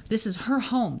because this is her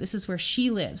home. This is where she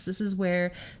lives. This is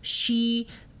where she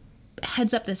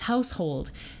heads up this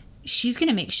household. She's going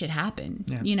to make shit happen,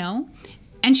 you know?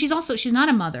 And she's not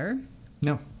a mother.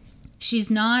 No. She's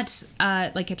not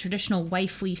like a traditional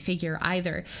wifely figure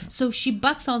either. So she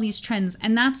bucks all these trends.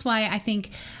 And that's why I think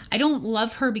I don't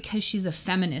love her because she's a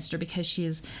feminist or because she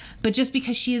is, but just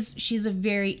because she's a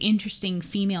very interesting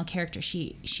female character.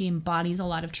 She embodies a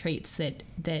lot of traits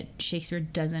that Shakespeare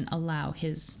doesn't allow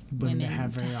his women to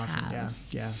have very often.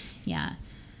 Yeah.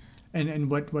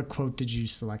 And what quote did you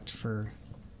select for?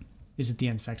 Is it the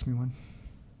Unsex Me one?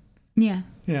 Yeah,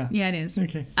 it is.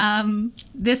 Okay.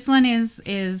 This one is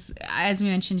as we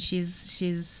mentioned,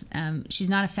 she's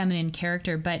not a feminine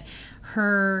character, but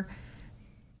her,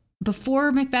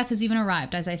 before Macbeth has even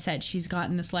arrived, as I said, she's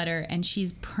gotten this letter and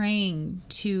she's praying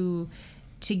to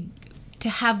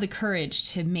have the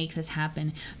courage to make this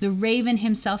happen. The raven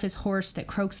himself is hoarse that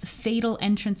croaks the fatal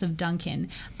entrance of Duncan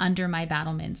under my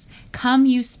battlements. Come,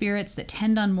 you spirits that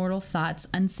tend on mortal thoughts,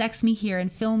 unsex me here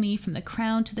and fill me from the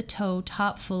crown to the toe,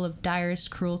 top full of direst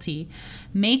cruelty.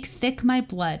 Make thick my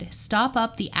blood, stop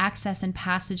up the access and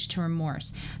passage to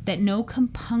remorse, that no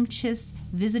compunctious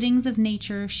visitings of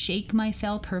nature shake my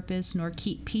fell purpose, nor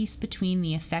keep peace between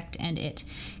the effect and it.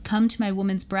 Come to my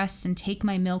woman's breasts and take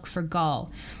my milk for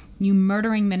gall. You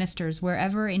murdering ministers,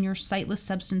 wherever in your sightless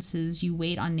substances you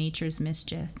wait on nature's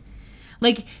mischief.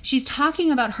 Like, she's talking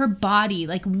about her body,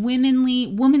 like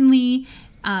womanly,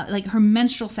 like her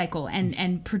menstrual cycle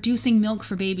and producing milk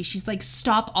for babies. She's like,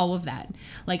 stop all of that.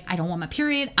 Like, I don't want my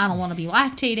period. I don't want to be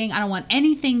lactating. I don't want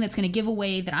anything that's going to give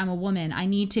away that I'm a woman. I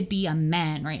need to be a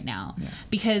man right now. Yeah.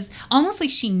 Because almost like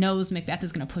she knows Macbeth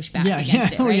is going to push back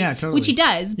against it, right? Yeah, totally. Which he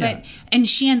does, but and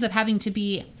she ends up having to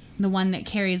be the one that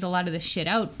carries a lot of this shit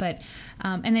out, but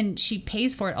and then she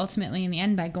pays for it ultimately in the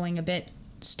end by going a bit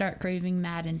stark, raving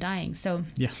mad and dying. So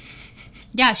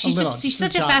she's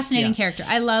such a fascinating character.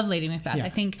 I love Lady Macbeth. I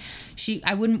think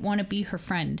I wouldn't want to be her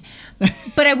friend,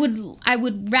 but I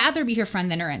would rather be her friend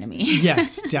than her enemy.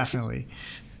 Yes, definitely.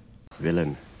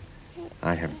 Villain,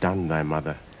 I have done thy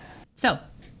mother. So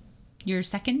your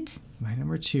second, my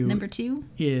number two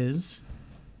is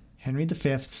Henry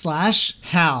V /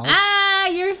 Hal.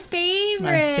 Your favorite.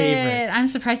 My favorite. I'm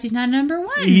surprised he's not number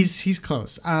one. He's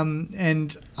close.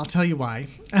 And I'll tell you why.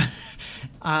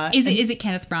 Is it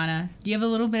Kenneth Branagh? Do you have a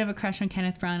little bit of a crush on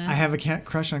Kenneth Branagh? I have a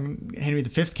crush on Henry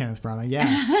V Kenneth Branagh. Yeah,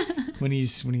 when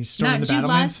he's storming the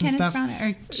battlements and stuff.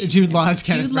 Jude Law's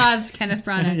Kenneth Branagh. Jude Law's Kenneth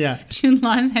Branagh. Yeah. Jude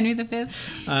Law's Henry V.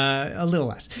 A little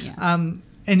less. Yeah.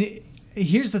 And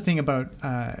here's the thing about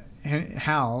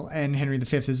Hal and Henry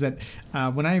V is that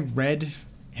when I read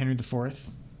Henry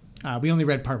IV. We only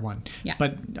read part one,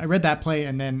 but I read that play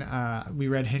and then we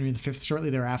read Henry V shortly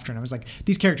thereafter, and I was like,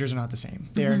 these characters are not the same.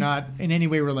 They're not in any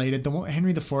way related. Henry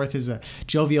IV is a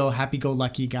jovial,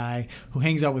 happy-go-lucky guy who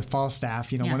hangs out with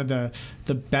Falstaff, one of the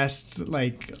best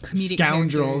like comedic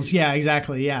scoundrels. Characters. Yeah,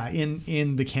 exactly. Yeah,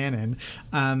 in the canon,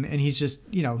 and he's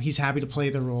just he's happy to play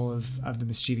the role of the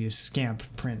mischievous scamp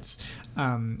prince.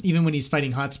 Even when he's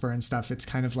fighting Hotspur and stuff, it's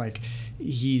kind of like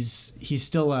he's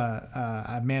still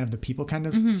a man of the people kind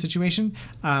of situation.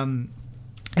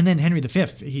 And then Henry V,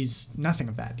 he's nothing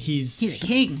of that. He's a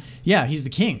king. Yeah, he's the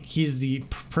king. He's the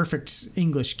perfect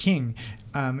English king.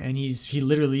 And he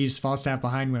literally leaves Falstaff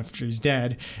behind after he's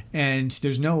dead. And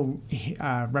there's no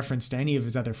reference to any of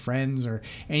his other friends or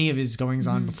any of his goings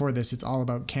on before this. It's all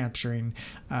about capturing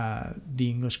the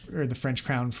English or the French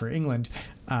crown for England.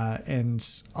 And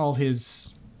all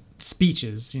his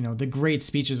speeches, the great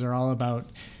speeches are all about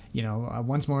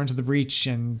once more into the breach,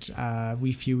 and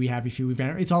we few, we happy few, we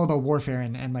banner. It's all about warfare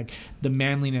and like the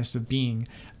manliness of being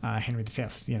Henry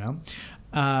V,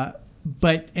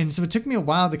 so it took me a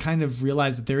while to kind of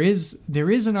realize that there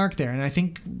is an arc there, and I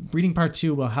think reading part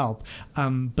 2 will help.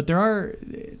 But there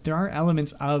are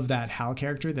elements of that Hal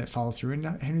character that follow through in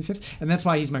Henry V, and that's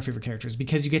why he's my favorite character, is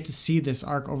because you get to see this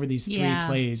arc over these 3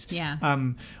 plays. Yeah.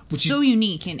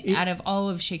 Unique out of all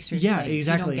of Shakespeare's plays.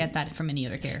 Exactly. You don't get that from any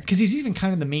other character. Because he's even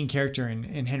kind of the main character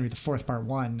in Henry IV Part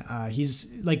 1.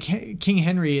 He's like King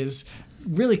Henry is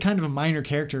really kind of a minor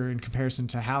character in comparison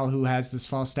to Hal, who has this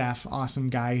Falstaff awesome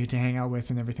guy to hang out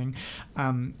with and everything.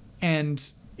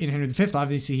 And in Henry V,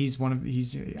 obviously he's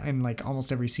in like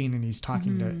almost every scene, and he's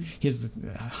talking to, he has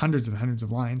hundreds and hundreds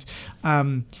of lines.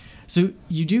 So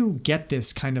you do get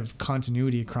this kind of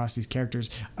continuity across these characters.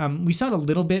 We saw it a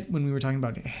little bit when we were talking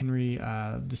about Henry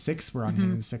VI. We're on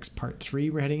Henry VI Part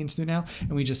 3 we're heading into now,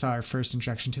 and we just saw our first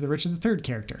introduction to the Richard III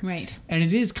character. Right. And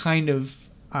it is kind of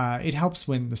it helps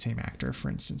when the same actor, for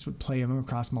instance, would play him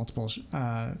across multiple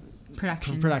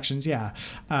productions. Yeah.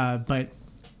 But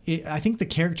I think the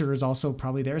character is also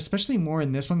probably there, especially more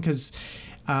in this one, because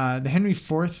the Henry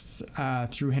IV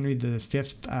through Henry V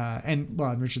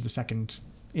and Richard II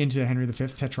into Henry V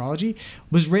tetralogy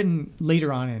was written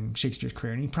later on in Shakespeare's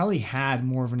career, and he probably had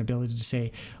more of an ability to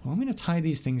say, "Oh, I'm going to tie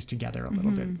these things together a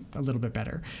little bit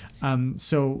better."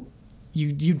 So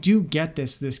you do get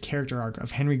this character arc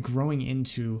of Henry growing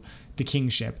into the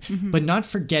kingship, but not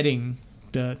forgetting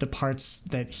the parts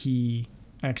that he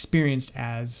experienced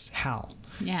as Hal.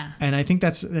 Yeah. And I think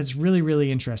that's really,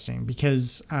 really interesting,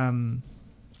 because when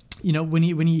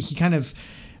he kind of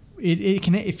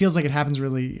it feels like it happens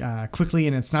really quickly,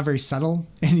 and it's not very subtle,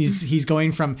 and he's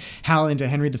going from Hal into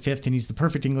Henry V, and he's the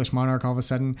perfect English monarch all of a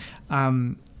sudden.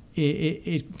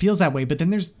 It feels that way, but then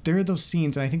there are those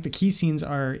scenes, and I think the key scenes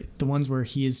are the ones where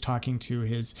he is talking to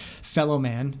his fellow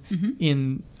man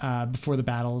in before the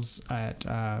battles at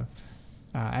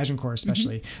Agincourt,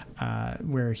 especially,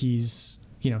 where he's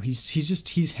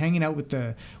hanging out with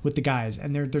the guys,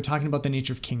 and they're talking about the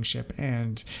nature of kingship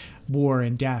and war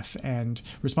and death and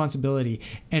responsibility,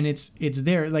 and it's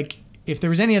there. Like, if there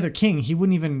was any other king, he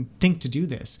wouldn't even think to do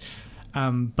this,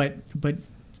 but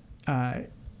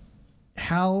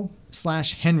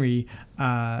Hal/Henry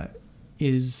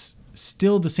is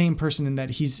still the same person in that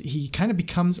he kind of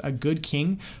becomes a good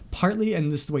king, partly,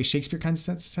 and this is the way Shakespeare kind of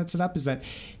sets it up, is that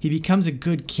he becomes a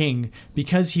good king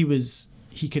because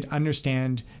he could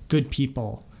understand good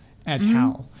people as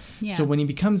Hal. Yeah. So when he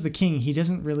becomes the king, he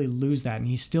doesn't really lose that, and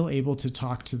he's still able to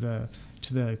talk to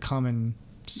the common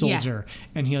soldier,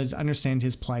 and he understand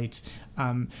his plight.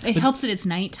 It helps that it's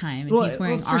nighttime and he's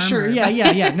wearing armor. For sure,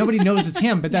 yeah. Nobody knows it's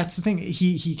him, but that's the thing.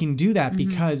 He can do that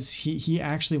because he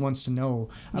actually wants to know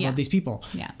about these people.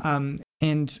 Yeah.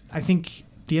 And I think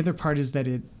the other part is that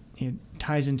it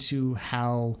ties into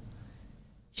how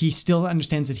he still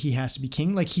understands that he has to be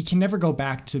king. Like, he can never go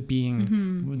back to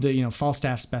being the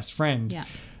Falstaff's best friend,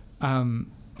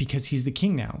 because he's the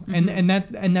king now, and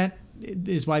that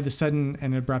is why the sudden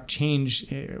and abrupt change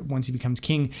once he becomes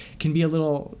king can be a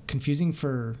little confusing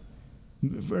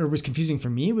was confusing for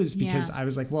me, was because I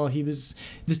was like, well, this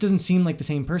doesn't seem like the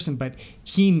same person, but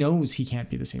he knows he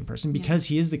can't be the same person because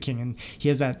he is the king, and he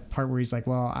has that part where he's like,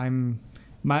 well,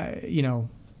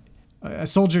 a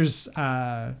soldier's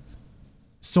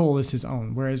soul is his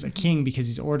own, whereas a king, because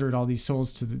he's ordered all these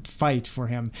souls to fight for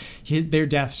him, their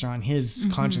deaths are on his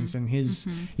conscience, and his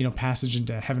passage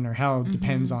into heaven or hell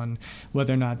depends on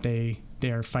whether or not they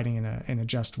are fighting in a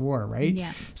just war, right?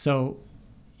 Yeah. So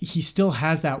he still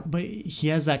has that, but he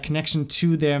has that connection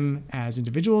to them as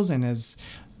individuals and as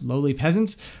lowly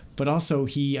peasants, but also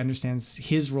he understands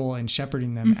his role in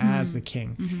shepherding them as the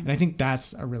king, and I think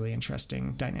that's a really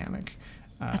interesting dynamic.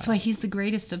 That's why he's the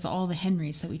greatest of all the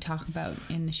Henrys that we talk about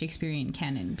in the Shakespearean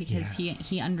canon, because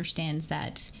he understands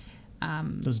that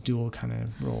those dual kind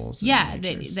of roles. Yeah,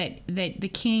 that the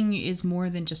king is more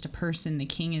than just a person. The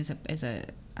king is a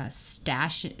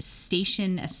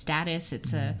station, a status.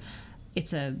 It's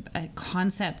a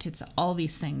concept. It's all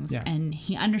these things, and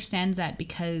he understands that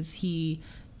because he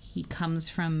comes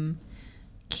from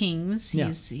kings.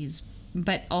 He's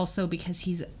but also because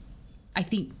he's, I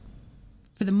think,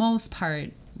 for the most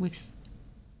part, with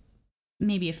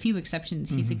maybe a few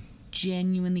exceptions, he's a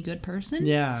genuinely good person.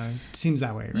 Yeah, it seems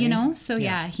that way, right? So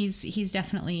he's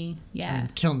definitely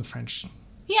killing the French.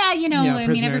 Yeah, I mean,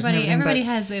 everybody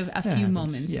has a few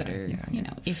moments that are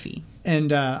iffy.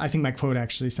 And I think my quote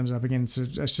actually sums it up again. It's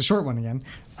a short one again.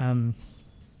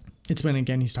 It's when,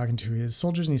 again, he's talking to his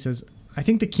soldiers, and he says, "I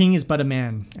think the king is but a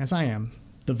man, as I am.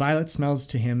 The violet smells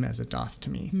to him as it doth to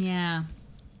me." Yeah.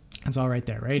 It's all right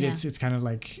there, right? Yeah. It's kind of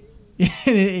like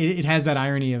it has that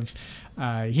irony of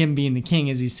him being the king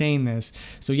as he's saying this.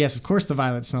 So yes, of course the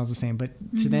violet smells the same, but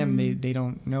to them they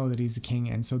don't know that he's the king,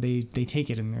 and so they take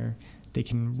it and they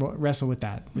can wrestle with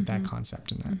that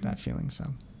concept and that feeling. So,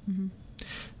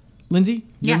 Lindsay,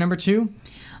 your number 2.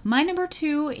 My number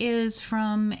 2 is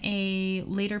from a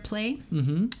later play,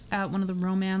 one of the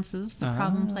romances, the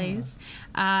problem plays.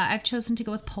 I've chosen to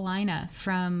go with Paulina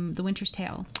from The Winter's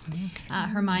Tale. Okay.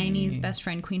 Hermione's best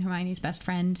friend, Queen Hermione's best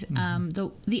friend.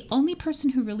 The only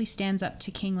person who really stands up to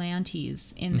King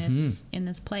Leontes in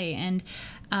this play, and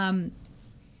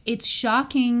it's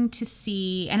shocking to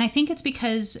see, and I think it's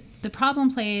because the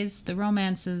problem plays, the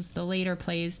romances, the later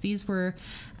plays, these were.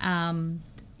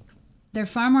 They're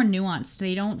far more nuanced.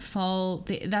 They don't fall...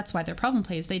 that's why they're problem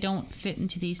plays. They don't fit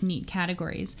into these neat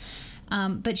categories.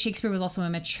 But Shakespeare was also a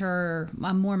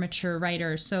more mature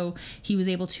writer, so he was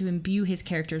able to imbue his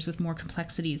characters with more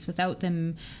complexities without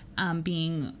them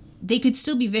being... They could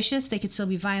still be vicious, they could still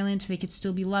be violent, they could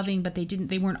still be loving, but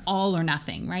they weren't all or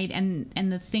nothing, right? And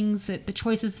the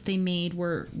choices that they made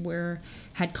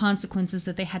had consequences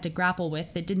that they had to grapple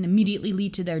with that didn't immediately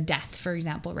lead to their death, for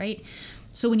example, right?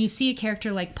 So when you see a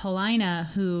character like Paulina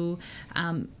who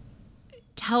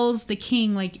tells the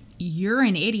king, like, you're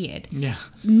an idiot,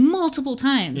 multiple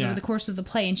times over the course of the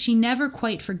play, and she never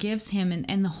quite forgives him,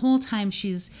 and the whole time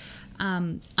she's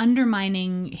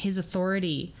undermining his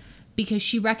authority because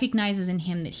she recognizes in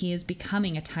him that he is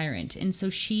becoming a tyrant. And so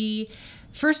she,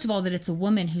 first of all, that it's a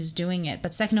woman who's doing it,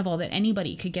 but second of all, that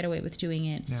anybody could get away with doing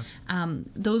it.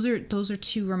 Those are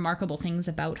two remarkable things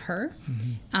about her.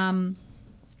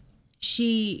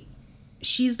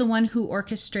 She's the one who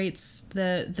orchestrates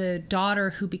the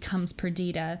daughter who becomes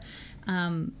Perdita,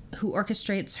 who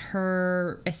orchestrates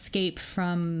her escape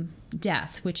from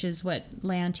death, which is what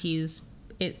Leontes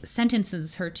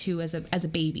sentences her to as a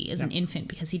baby, as an infant,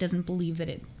 because he doesn't believe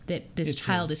that this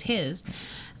child is his.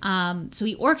 So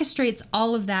he orchestrates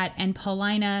all of that, and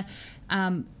Paulina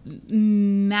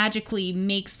magically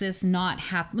makes this not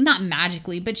happen. Not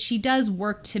magically, but she does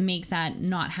work to make that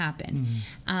not happen.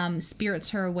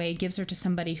 Spirits her away, gives her to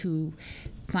somebody who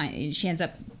she ends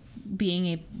up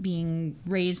being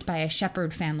raised by a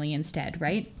shepherd family instead,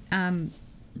 right?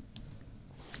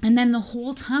 And then the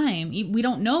whole time, we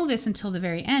don't know this until the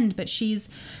very end, but she's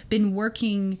been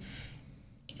working.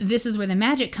 This is where the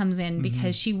magic comes in,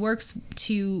 because she works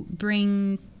to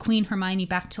bring Queen Hermione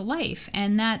back to life.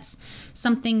 And that's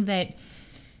something that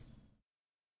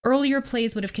earlier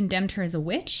plays would have condemned her as a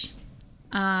witch.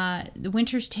 The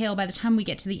Winter's Tale, by the time we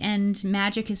get to the end,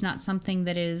 magic is not something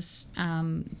that is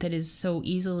so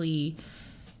easily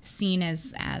seen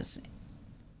as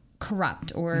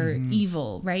corrupt or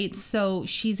evil, right? So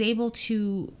she's able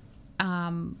to,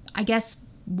 I guess,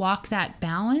 walk that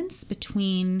balance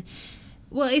between...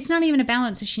 Well, it's not even a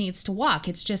balance that she needs to walk.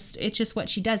 It's just what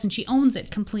she does, and she owns it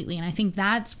completely. And I think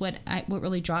that's what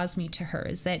really draws me to her,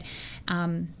 is that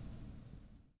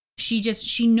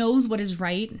she knows what is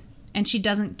right, and she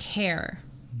doesn't care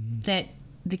that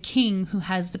the king, who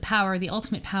has the power, the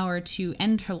ultimate power to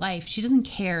end her life, she doesn't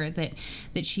care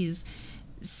that she's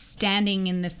standing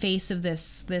in the face of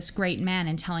this great man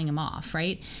and telling him off,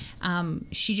 right?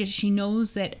 She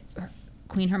knows that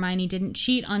Queen Hermione didn't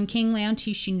cheat on King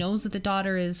Leontes. She knows that the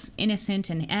daughter is innocent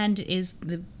and is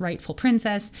the rightful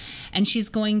princess, and she's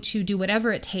going to do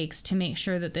whatever it takes to make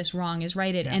sure that this wrong is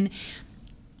righted. And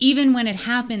even when it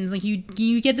happens, like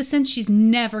you get the sense she's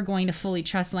never going to fully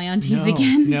trust Leontes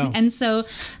again. No. And so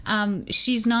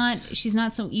she's not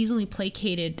so easily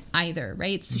placated either,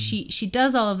 right? So she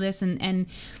does all of this, and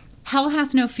hell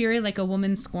hath no fury like a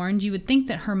woman scorned. You would think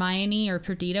that Hermione or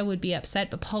Perdita would be upset,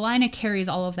 but Paulina carries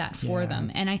all of that for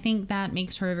them. And I think that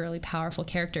makes her a really powerful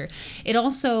character. It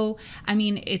also, I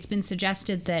mean, it's been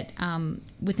suggested that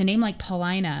with a name like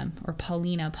Paulina, or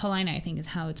Paulina I think is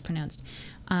how it's pronounced,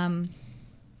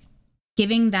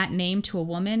 giving that name to a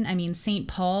woman, I mean, St.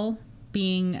 Paul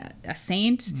being a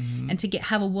saint, and to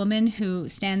have a woman who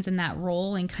stands in that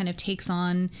role and kind of takes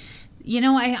on,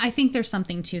 I think there's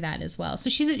something to that as well. So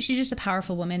she's just a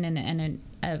powerful woman and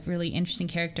a really interesting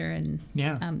character, and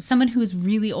someone who is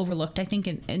really overlooked, I think,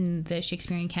 in the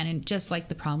Shakespearean canon, just like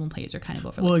the problem plays are kind of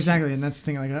overlooked. Well, exactly, and that's the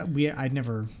thing. Like I'd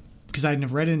never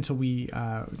read it until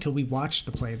we watched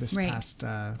the play this past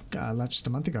just a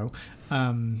month ago,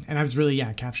 and I was really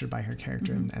captured by her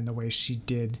character and the way she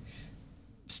did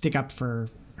stick up for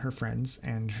her friends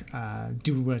and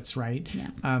do what's right,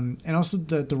 and also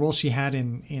the role she had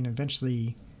in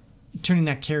eventually turning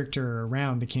that character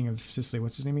around, the King of Sicily.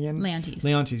 What's his name again?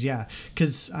 Leontes, yeah,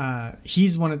 because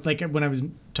he's one of, like, when I was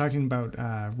talking about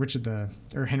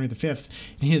Henry V,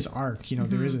 in his arc,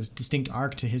 there is a distinct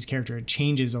arc to his character. It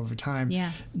changes over time.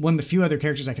 Yeah. One of the few other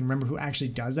characters I can remember who actually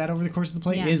does that over the course of the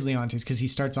play is Leontes, because he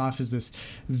starts off as this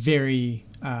very,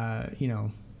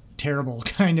 terrible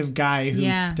kind of guy who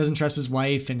doesn't trust his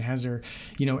wife and has her,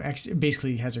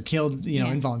 basically has her killed,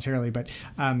 involuntarily, but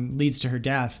leads to her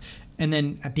death. And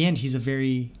then at the end, he's a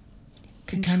very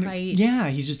contrite.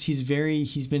 He's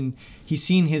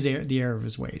seen the error of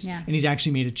his ways, and he's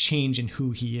actually made a change in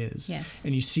who he is. Yes.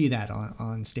 And you see that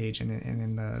on stage and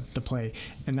in the play,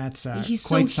 and that's he's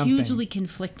quite so something. Hugely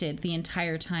conflicted the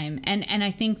entire time, and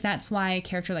I think that's why a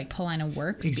character like Paulina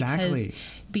works. Exactly.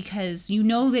 Because you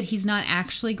know that he's not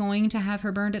actually going to have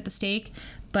her burned at the stake,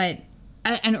 but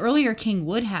an earlier king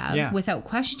would have, without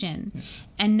question.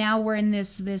 And now we're in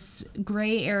this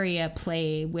gray area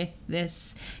play with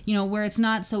this, where it's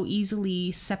not so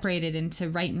easily separated into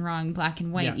right and wrong, black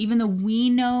and white. Even though we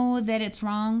know that it's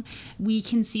wrong, we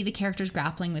can see the characters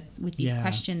grappling with these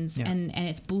questions, and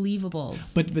it's believable.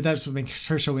 But that's what makes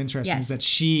her so interesting, is that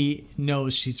she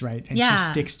knows she's right, and she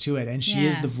sticks to it, and she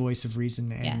is the voice of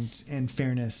reason and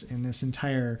fairness in this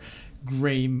entire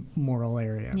gray moral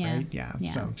area, right? Yeah.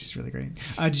 So she's really great.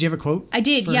 Did you have a quote? I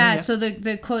did, yeah. So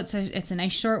the quote's it's a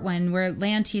nice short one where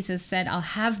Leontes has said, "I'll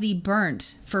have thee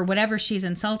burnt for whatever she's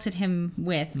insulted him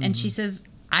with," and she says,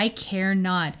 "I care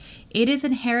not. It is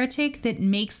an heretic that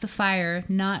makes the fire,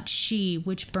 not she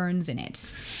which burns in it."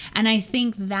 And I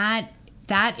think that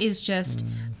is just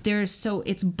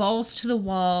it's balls to the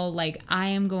wall. Like,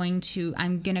 I'm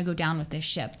gonna go down with this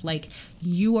ship. Like,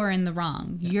 you are in the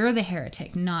wrong. You're the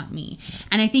heretic, not me.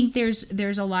 And I think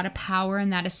there's a lot of power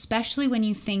in that, especially when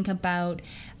you think about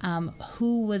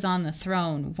who was on the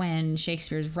throne when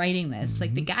Shakespeare's writing this.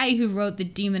 Like, the guy who wrote the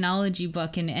demonology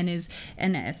book and is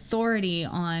an authority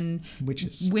on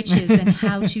witches and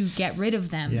how to get rid of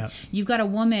them. Yep. You've got a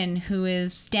woman who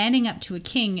is standing up to a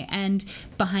king and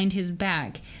behind his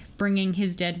back bringing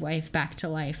his dead wife back to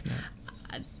life.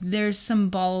 There's some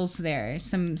balls there,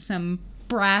 some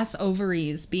brass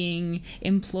ovaries being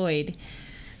employed.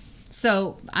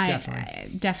 So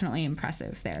definitely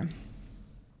impressive there.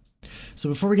 So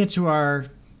before we get to our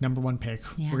number one pick,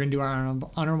 we're going to do our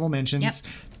honorable mentions,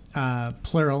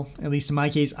 plural, at least in my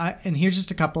case. And here's just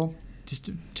a couple,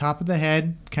 just top of the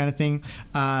head kind of thing.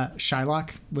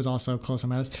 Shylock was also close on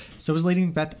my list. So was Lady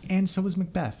Macbeth, and so was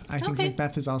Macbeth. I think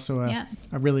Macbeth is also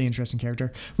a really interesting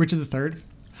character. Richard III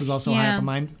was also high up on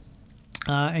mine.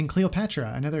 And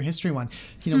Cleopatra, another history one.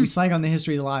 We slag on the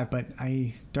history a lot, but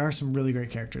there are some really great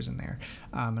characters in there.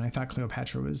 And I thought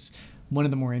Cleopatra was one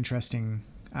of the more interesting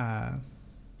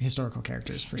historical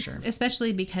characters, for sure.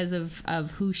 Especially because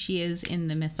of who she is in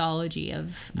the mythology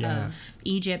of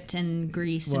Egypt and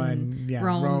Greece and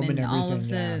Rome and all of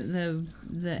the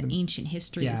ancient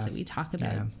histories that we talk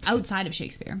about outside of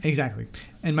Shakespeare. Exactly.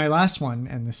 And my last one,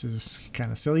 and this is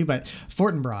kind of silly, but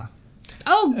Fortinbras.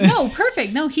 Oh, no,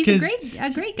 perfect. No, he's a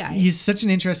great guy. He's such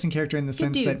an interesting character in the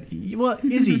sense that,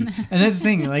 is he? And that's the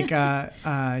thing, like,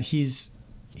 he's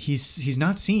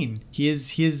not seen. He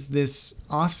is this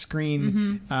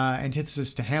off-screen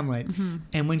antithesis to Hamlet,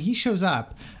 and when he shows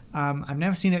up, I've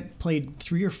now seen it played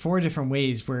 3 or 4 different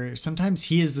ways, where sometimes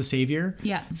he is the savior.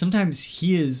 Yeah. Sometimes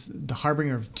he is the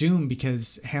harbinger of doom,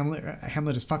 because Hamlet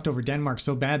has fucked over Denmark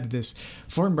so bad that this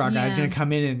Fortinbras guy is going to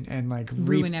come in and like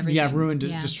ruin everything.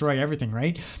 Destroy everything,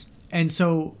 right? And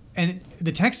so, and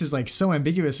the text is like so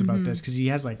ambiguous about this, because he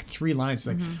has like 3 lines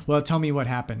like, well, tell me what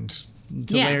happened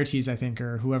to Laertes, I think,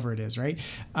 or whoever it is, right?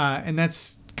 And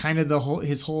that's kind of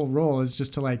his whole role, is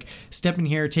just to like step in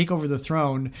here, take over the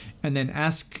throne, and then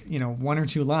ask 1 or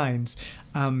 2 lines.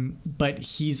 But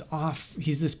he's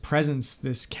this presence,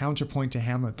 this counterpoint to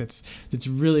Hamlet that's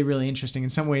really, really interesting in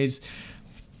some ways,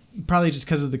 probably just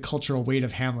because of the cultural weight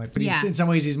of Hamlet, but in some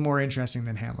ways he's more interesting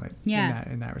than Hamlet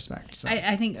in that respect. So.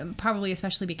 I think probably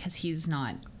especially because he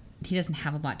doesn't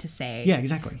have a lot to say. Yeah,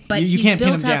 exactly. But you can't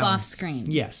built pin him down off screen.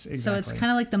 Yes, exactly. So it's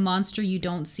kind of like the monster you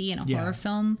don't see in a horror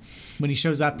film. When he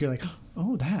shows up, you're like,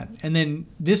 oh, that. And then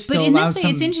this still allows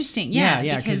some... it's interesting.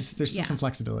 Because there's some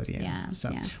flexibility in it.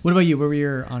 So what about you? What were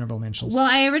your honorable mentions? Well,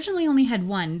 I originally only had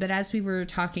 1, but as we were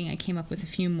talking, I came up with a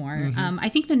few more. I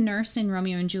think the nurse in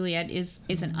Romeo and Juliet is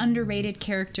an underrated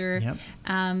character,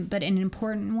 but an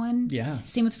important one. Yeah.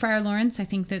 Same with Friar Lawrence. I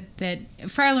think that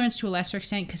Friar Lawrence to a lesser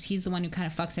extent, because he's the one who kind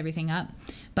of fucks everything up.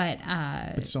 But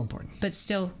still important. But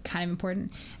still kind of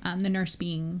important. The nurse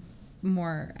being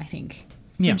more, I think...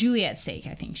 For Juliet's sake,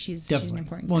 I think she's an important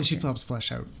character. Well, and she helps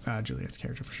flesh out Juliet's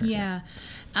character, for sure. Yeah.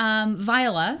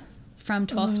 Viola from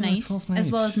Twelfth Night,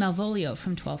 as well as Malvolio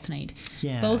from Twelfth Night.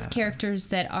 Yeah. Both characters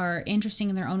that are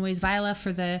interesting in their own ways. Viola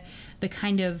for the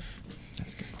kind of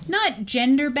That's good. Not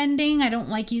gender bending. I don't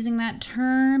like using that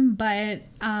term, but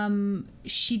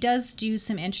she does do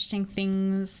some interesting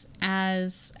things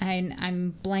as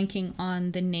I'm blanking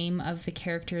on the name of the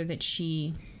character that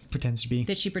she pretends to be.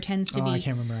 I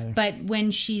can't remember either. But when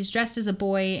she's dressed as a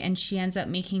boy and she ends up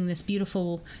making this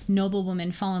beautiful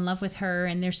noblewoman fall in love with her,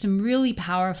 and there's some really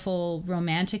powerful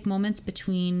romantic moments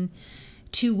between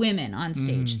two women on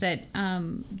stage that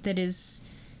is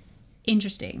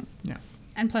interesting. Yeah.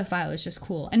 And plus Violet's just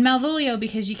cool. And Malvolio,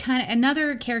 because you kind of,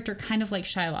 another character kind of like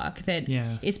Shylock that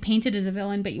is painted as a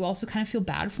villain, but you also kind of feel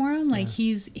bad for him. Like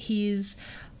he's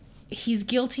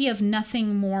guilty of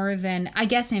nothing more than, I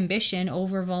guess, ambition,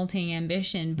 overvaulting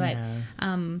ambition, but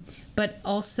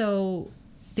also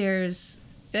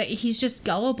he's just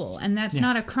gullible, and that's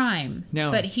not a crime.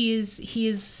 No. But he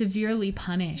is severely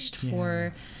punished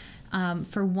for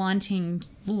wanting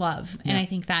love, and I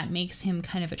think that makes him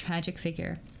kind of a tragic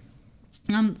figure.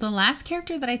 The last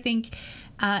character that I think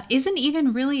isn't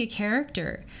even really a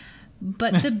character,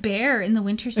 but the bear in The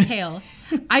Winter's Tale.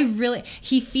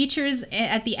 He features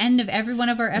at the end of every one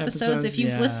of our episodes. If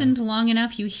you've listened long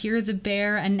enough, you hear the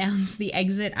bear announce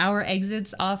our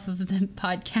exits off of the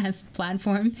podcast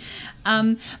platform.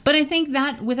 But I think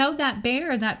that without that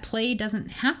bear, that play doesn't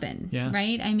happen,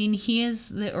 right? I mean, he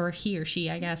or she,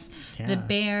 I guess. Yeah. The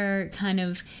bear kind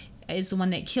of is the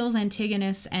one that kills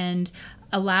Antigonus and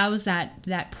allows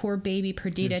that poor baby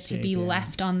Perdita to be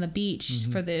left on the beach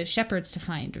for the shepherds to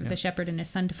find, or the shepherd and his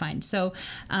son to find. So,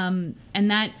 and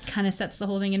that kind of sets the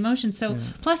whole thing in motion. So,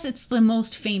 plus it's the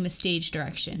most famous stage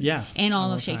direction in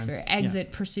all of Shakespeare.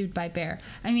 Exit pursued by bear.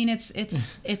 I mean,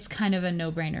 it's kind of a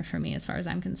no-brainer for me as far as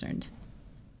I'm concerned.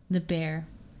 The bear.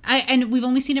 And we've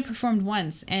only seen it performed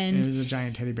once, and it was a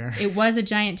giant teddy bear. It was a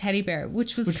giant teddy bear,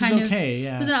 which was okay.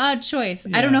 It was an odd choice.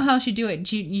 I don't know how she do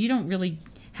it. You don't really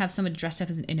have somebody dressed up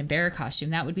in a bear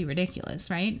costume. That would be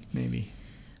ridiculous, right? Maybe.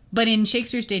 But in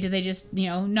Shakespeare's day, did they just,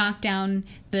 knock down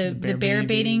the bear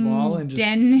baiting wall and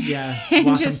den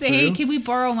and just say, hey, can we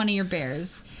borrow one of your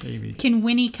bears? Maybe. Can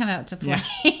Winnie come out to play?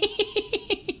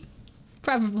 Yeah.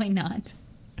 Probably not.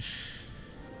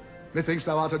 Methinks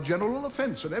thou art a general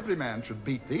offence, and every man should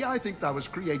beat thee. I think thou was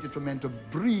created for men to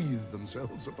breathe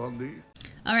themselves upon thee.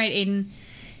 All right, Aiden.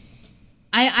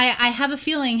 I have a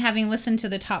feeling, having listened to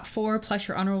the top 4 plus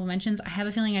your honorable mentions, I have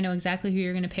a feeling I know exactly who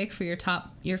you're going to pick for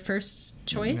your first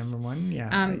choice. Number 1,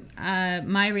 yeah.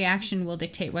 My reaction will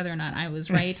dictate whether or not I was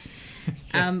right.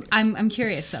 I'm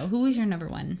curious though. Who was your number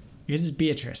 1? It is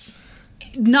Beatrice.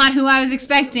 Not who I was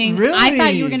expecting. Really? I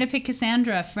thought you were going to pick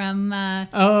Cassandra from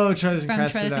Troilus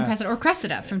and Cressida. Or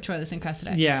Cressida from Troilus and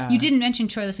Cressida. Yeah. You didn't mention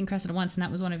Troilus and Cressida once, and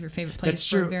that was one of your favorite plays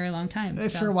for a very long time.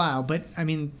 For a while, but I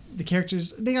mean, the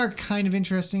characters, they are kind of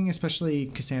interesting, especially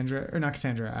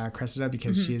Cressida,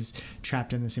 because she is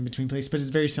trapped in this in-between place, but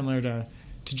it's very similar to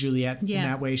Juliet in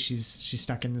that way. She's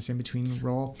stuck in this in-between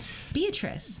role.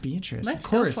 Beatrice. Let's of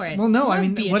course. Go for it. Well, no, I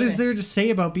mean, Beatrice. What is there to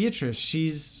say about Beatrice?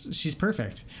 She's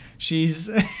perfect. She's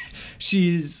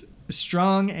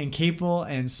strong and capable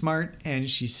and smart, and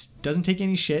she doesn't take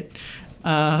any shit.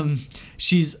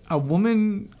 She's a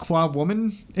woman qua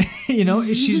woman.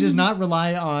 She does not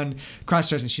rely on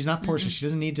cross-dressing. She's not Portia. She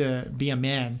doesn't need to be a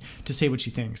man to say what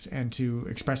she thinks and to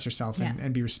express herself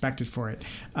and be respected for it.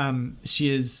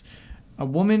 She is a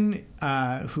woman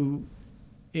who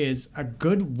is a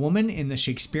good woman in the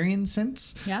Shakespearean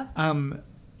sense. Yeah.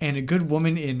 And a good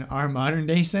woman in our modern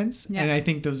day sense. Yeah. And I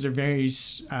think those are very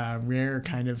rare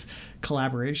kind of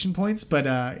collaboration points, but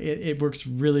it works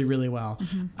really, really well.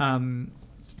 And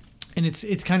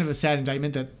it's kind of a sad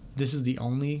indictment that this is the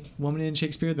only woman in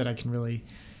Shakespeare that I can really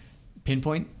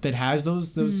pinpoint that has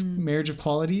those marriage of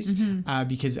qualities,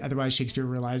 because otherwise Shakespeare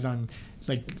relies on,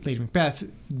 like Lady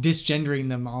Macbeth, disgendering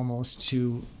them almost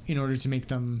in order to make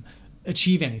them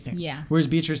achieve anything. Yeah. Whereas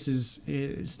Beatrice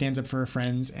stands up for her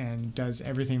friends and does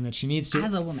everything that she needs to.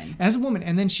 As a woman.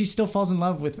 And then she still falls in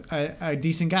love with a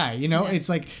decent guy. It's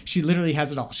like she literally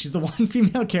has it all. She's the one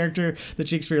female character that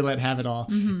Shakespeare let have it all.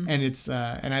 And it's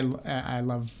and I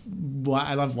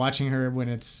love watching her when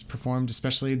it's performed,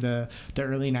 especially the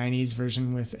early 90s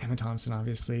version with Emma Thompson,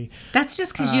 obviously. That's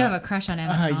just because you have a crush on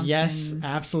Emma Thompson. Yes,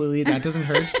 absolutely. That doesn't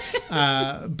hurt.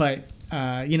 But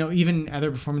even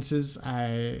other performances,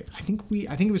 I think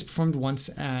it was performed once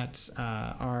at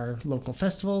our local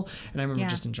festival, and I remember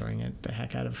just enjoying it the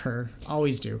heck out of her.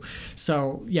 Always do.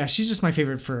 So yeah, she's just my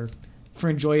favorite for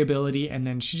enjoyability, and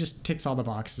then she just ticks all the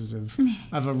boxes of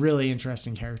a really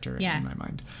interesting character in my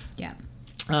mind. Yeah.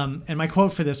 And my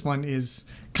quote for this one is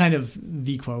kind of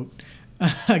the quote.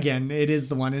 Again, it is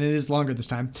the one, and it is longer this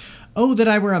time. "Oh, that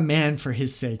I were a man for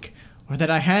his sake, or that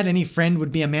I had any friend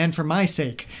would be a man for my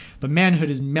sake. But manhood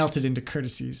is melted into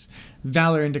courtesies,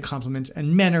 valor into compliments,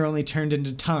 and men are only turned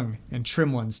into tongue, and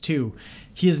trim ones too.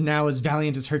 He is now as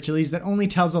valiant as Hercules that only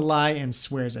tells a lie and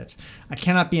swears it. I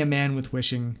cannot be a man with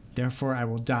wishing, therefore I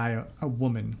will die a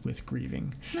woman with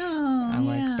grieving. Oh, I'm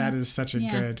yeah. like, that is such a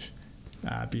good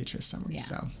Beatrice summary. Yeah.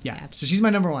 So, yeah. So she's my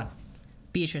number one.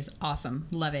 Beatrice, awesome.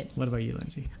 Love it. What about you,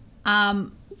 Lindsay?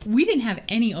 We didn't have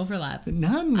any overlap.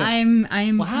 None.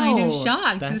 I'm wow. kind of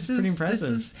shocked. That's pretty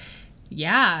impressive.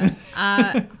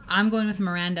 I'm going with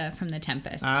Miranda from The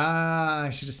Tempest. I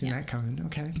should have seen that coming.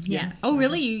 Okay. Yeah. Oh,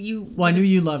 really? You? Well, I know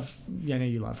you love. Yeah, I know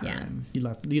you love her, Yeah. and you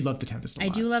love The Tempest a lot.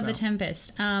 I do love The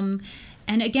Tempest. And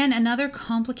again, another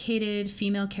complicated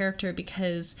female character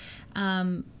because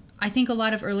I think a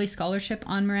lot of early scholarship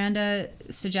on Miranda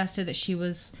suggested that she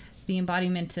was the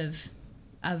embodiment of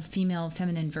female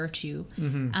feminine virtue.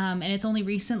 Mm-hmm. And it's only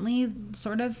recently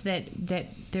sort of that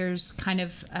there's kind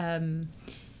of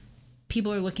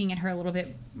people are looking at her a little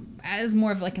bit as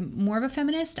more of a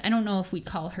feminist. I don't know if we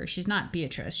call her, she's not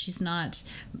Beatrice, she's not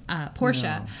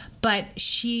Portia, but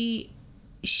she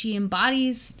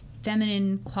embodies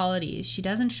feminine qualities. She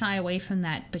doesn't shy away from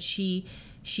that, but she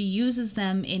uses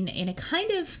them in a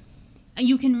kind of,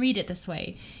 you can read it this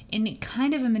way, in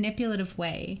kind of a manipulative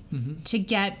way to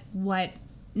get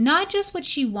not just what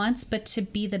she wants, but to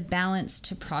be the balance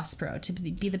to Prospero, to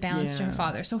be the balance to her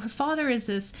father. So her father is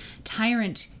this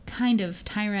tyrannical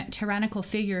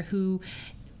figure who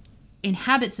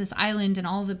inhabits this island, and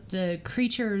all the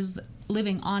creatures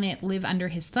living on it live under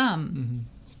his thumb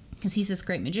because he's this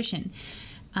great magician.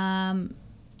 And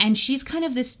she's kind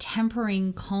of this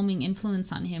tempering, calming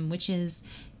influence on him, which is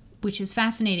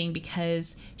fascinating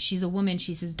because she's a woman,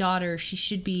 she's his daughter, she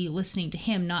should be listening to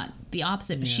him, not the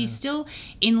opposite. But she's still,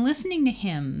 in listening to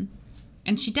him,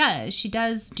 and she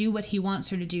does do what he wants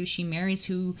her to do. She marries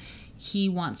who he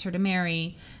wants her to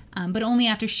marry, but only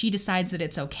after she decides that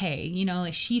it's okay. You know,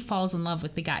 like she falls in love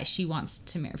with the guy she wants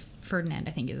to marry. Ferdinand,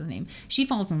 I think is his name. She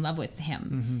falls in love with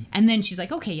him. And then she's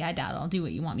like, okay, yeah, Dad, I'll do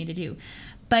what you want me to do.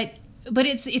 But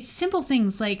it's simple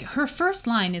things like her first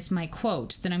line is my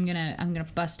quote that I'm gonna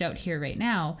bust out here right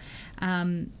now.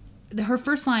 Her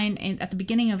first line at the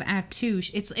beginning of Act 2,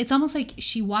 it's almost like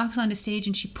she walks onto stage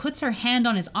and she puts her hand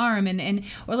on his arm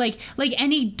or like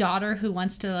any daughter who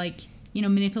wants to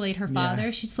manipulate her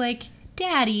father. She's like,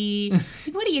 Daddy,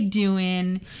 what are you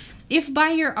doing? If by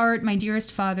your art, my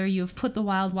dearest father, you have put the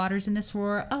wild waters in this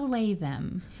roar, allay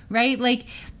them. Right? Like.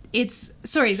 That's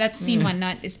scene 1,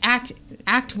 it's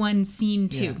act 1, scene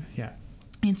 2. Yeah.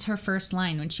 It's her first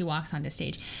line when she walks onto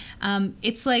stage.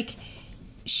 It's like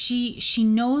she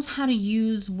knows how to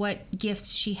use what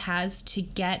gifts she has to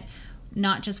get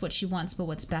not just what she wants, but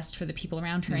what's best for the people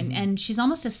around her. And she's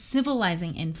almost a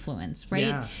civilizing influence, right?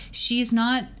 Yeah. She's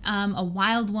not a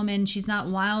wild woman. She's not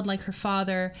wild like her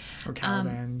father. Or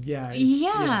Caliban.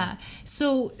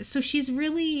 So she's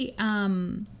really...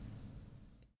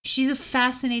 she's a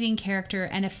fascinating character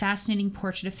and a fascinating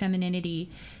portrait of femininity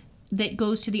that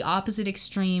goes to the opposite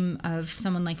extreme of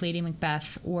someone like Lady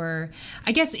Macbeth, or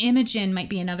I guess Imogen might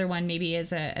be another one, maybe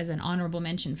as an honorable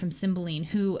mention from Cymbeline,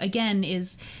 who again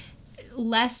is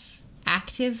less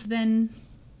active than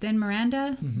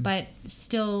Miranda, but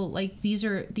still like these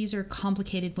are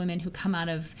complicated women who come out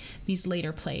of these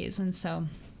later plays, and so.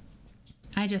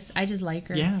 I just like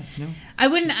her. Yeah, no. I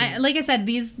wouldn't. like I said,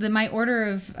 my order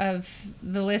of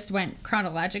the list went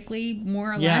chronologically,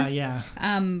 more or less. Yeah.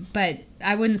 But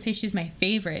I wouldn't say she's my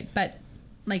favorite, but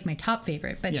like my top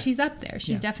favorite. But she's up there.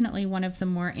 She's definitely one of the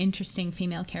more interesting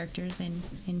female characters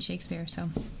in Shakespeare. So,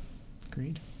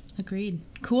 agreed.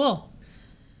 Cool.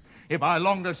 If I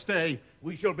longer stay,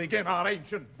 we shall begin our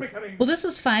ancient bickering. Well, this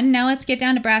was fun. Now let's get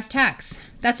down to brass tacks.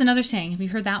 That's another saying. Have you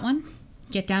heard that one?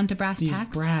 Get down to brass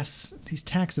tacks. These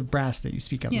tacks of brass that you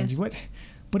speak of, Lindsay.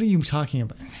 What are you talking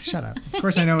about? Shut up. Of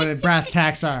course I know what brass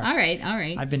tacks are. All right.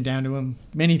 I've been down to them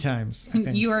many times.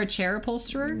 You are a chair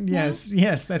upholsterer?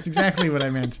 Yes, that's exactly what I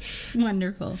meant.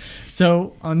 Wonderful.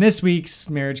 So on this week's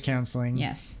marriage counseling,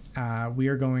 yes, we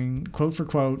are going quote for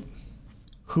quote.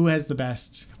 Who has the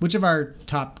best? Which of our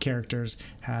top characters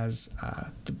has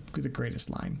the greatest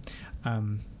line?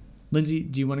 Lindsay,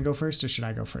 do you want to go first, or should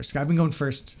I go first? I've been going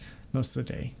first most of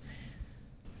the day.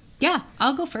 Yeah,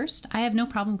 I'll go first. I have no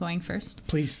problem going first.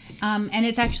 Please. And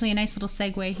it's actually a nice little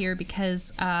segue here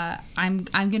because I'm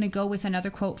going to go with another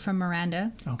quote from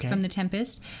Miranda from The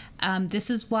Tempest. This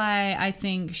is why I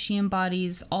think she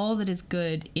embodies all that is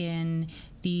good in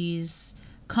these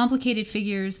complicated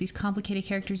figures, these complicated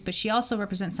characters, but she also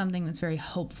represents something that's very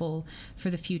hopeful for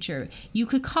the future. You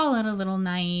could call it a little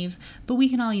naive, but we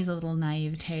can all use a little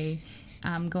naivete.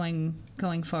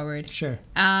 going forward. Sure.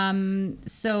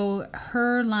 So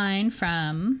her line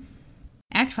from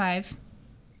Act 5,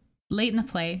 late in the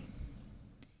play.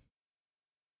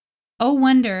 Oh,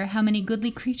 wonder how many goodly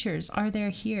creatures are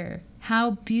there here.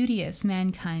 How beauteous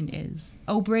mankind is.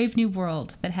 Oh, brave new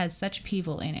world that has such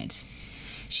people in it.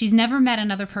 She's never met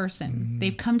another person.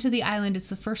 They've come to the island. It's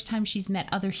the first time she's met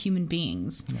other human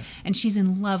beings. Yeah. And she's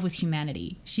in love with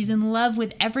humanity. She's in love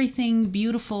with everything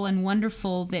beautiful and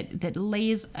wonderful that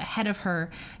lays ahead of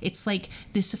her. It's like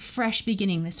this fresh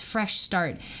beginning, this fresh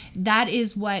start. That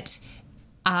is what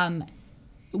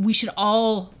we should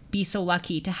all be so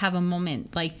lucky to have a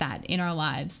moment like that in our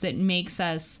lives that makes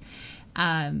us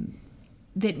want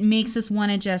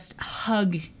to just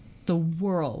hug the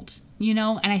world, you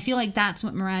know? And I feel like that's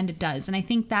what Miranda does. And I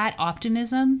think that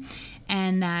optimism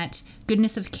and that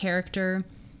goodness of character,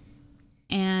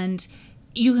 and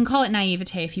you can call it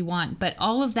naivete if you want, but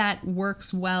all of that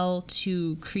works well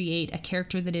to create a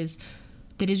character that is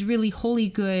really wholly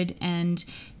good and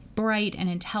bright and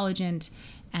intelligent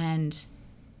and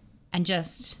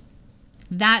just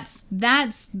that's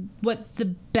what the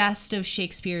best of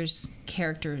Shakespeare's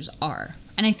characters are.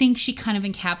 And I think she kind of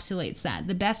encapsulates that.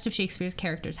 The best of Shakespeare's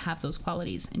characters have those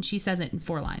qualities, and she says it in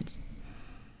 4 lines.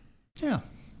 Yeah.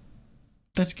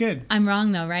 That's good. I'm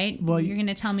wrong though, right? Well, you're going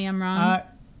to tell me I'm wrong?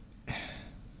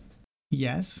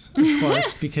 Yes, of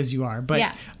course, because you are. But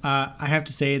yeah. I have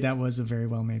to say that was a very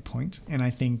well made point, and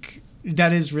I think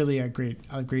that is really a great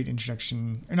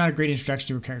introduction, or not a great introduction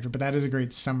to her character, but that is a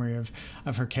great summary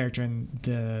of her character and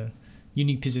the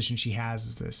unique position she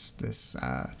has as this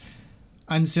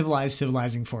uncivilized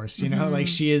civilizing force. You know, like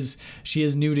she is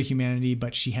new to humanity,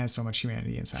 but she has so much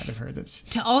humanity inside of her. That's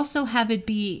to also have it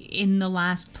be in the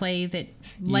last play that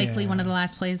likely one of the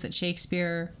last plays that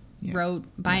Shakespeare wrote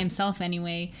by himself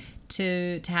anyway.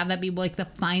 To have that be like the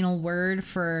final word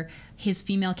for his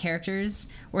female characters,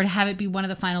 or to have it be one of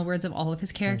the final words of all of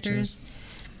his characters.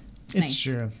 It's nice.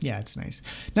 True. Yeah, it's nice.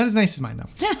 Not as nice as mine,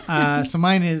 though. So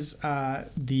mine is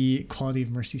the quality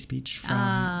of mercy speech from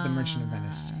The Merchant of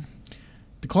Venice.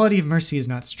 The quality of mercy is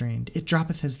not strained. It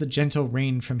droppeth as the gentle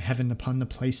rain from heaven upon the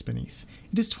place beneath.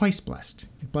 It is twice blessed.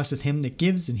 It blesseth him that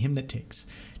gives and him that takes.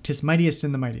 'Tis mightiest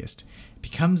in the mightiest. It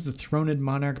becomes the throned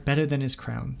monarch better than his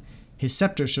crown. His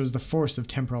sceptre shows the force of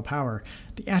temporal power,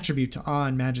 the attribute to awe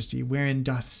and majesty, wherein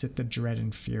doth sit the dread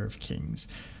and fear of kings.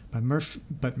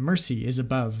 But mercy is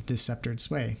above this sceptred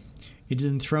sway. It is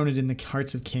enthroned in the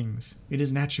hearts of kings. It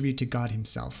is an attribute to God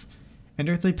himself. And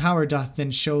earthly power doth then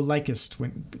show likest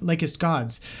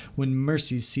gods when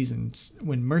mercy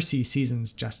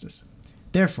seasons justice.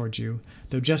 Therefore, Jew,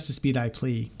 though justice be thy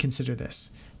plea, consider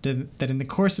this, that in the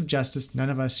course of justice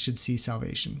none of us should see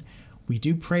salvation. We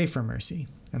do pray for mercy,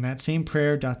 and that same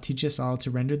prayer doth teach us all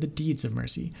to render the deeds of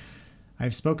mercy. I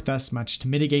have spoke thus much to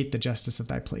mitigate the justice of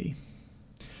thy plea.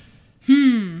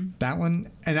 That one,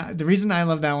 and the reason I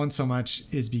love that one so much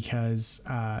is because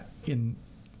in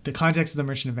the context of The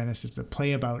Merchant of Venice, it's a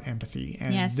play about empathy,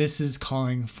 and this is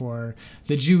calling for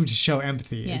the Jew to show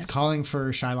empathy. Yes. It's calling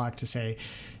for Shylock to say,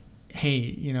 hey,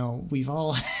 you know, we've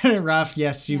all had it rough.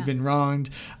 Yes, you've been wronged,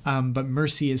 but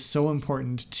mercy is so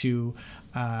important to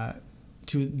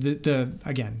the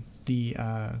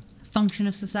function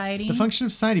of society. The function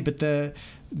of society, but the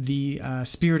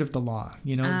spirit of the law.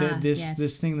 You know,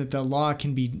 this thing that the law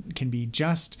can be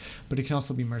just, but it can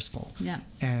also be merciful. Yeah.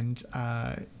 And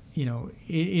you know,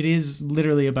 it is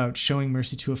literally about showing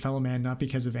mercy to a fellow man, not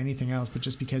because of anything else, but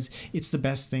just because it's the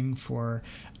best thing for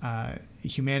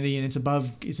humanity, and it's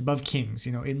above kings.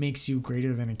 You know, it makes you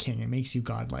greater than a king. It makes you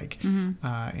godlike. In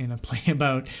a play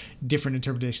about different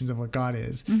interpretations of what God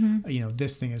is, you know,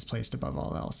 this thing is placed above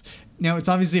all else. Now, it's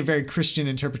obviously a very Christian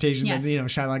interpretation that, you know,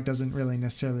 Shylock doesn't really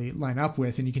necessarily line up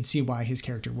with, and you can see why his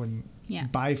character wouldn't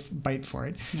bite for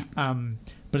it. Yeah.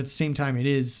 But at the same time, it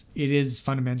is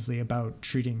fundamentally about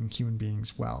treating human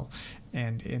beings well.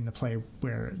 And in the play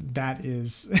where that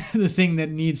is the thing that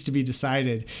needs to be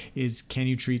decided is, can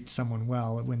you treat someone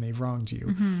well when they've wronged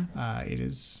you? It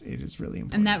is really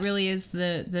important. And that really is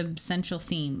the central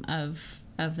theme of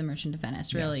The Merchant of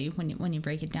Venice, really, when you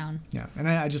break it down. Yeah, and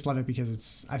I just love it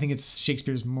because I think it's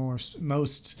Shakespeare's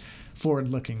most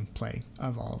forward-looking play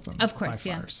of all of them. Of course,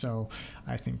 by far. So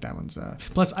I think that one's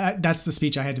plus that's the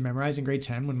speech I had to memorize in grade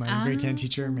 10 when my grade 10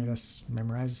 teacher made us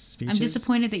memorize speeches. I'm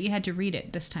disappointed that you had to read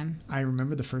it this time. I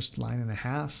remember the first line and a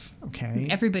half. Okay.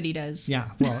 Everybody does. Yeah.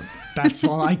 Well, that's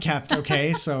all I kept.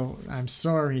 Okay. So I'm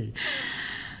sorry.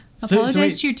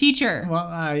 Apologize to your teacher.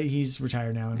 Well, he's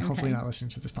retired now and hopefully not listening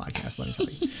to this podcast. Let me tell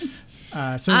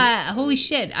you. Holy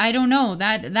shit! I don't know.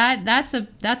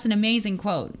 That's an amazing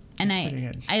quote.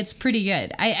 And it's pretty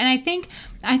good. I think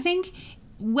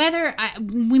whether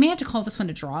we may have to call this one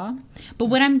a draw, but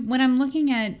what I'm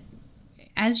looking at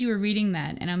as you were reading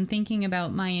that, and I'm thinking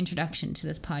about my introduction to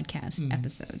this podcast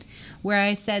episode, where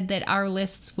I said that our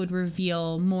lists would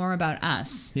reveal more about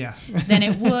us than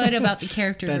it would about the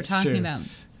characters we're talking about.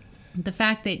 The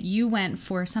fact that you went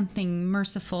for something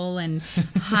merciful and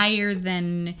higher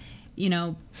than,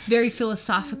 very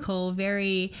philosophical,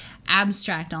 very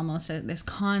abstract almost, this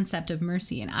concept of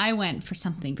mercy, and I went for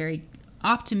something very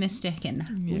optimistic and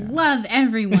love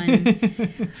everyone.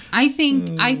 I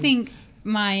think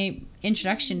my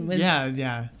introduction was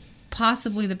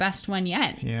possibly the best one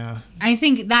yet. Yeah. I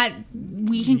think that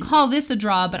we can call this a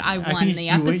draw, but I won the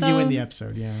episode. You win the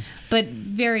episode, yeah. But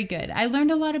very good. I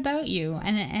learned a lot about you,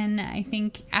 and I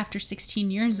think after 16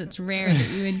 years, it's rare that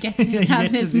you would get to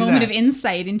have this moment of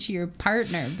insight into your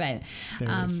partner. But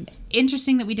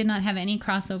interesting that we did not have any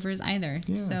crossovers either.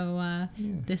 Yeah. So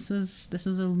this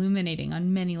was illuminating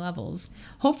on many levels.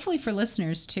 Hopefully for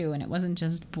listeners too, and it wasn't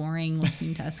just boring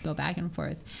listening to us go back and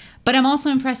forth. But I'm also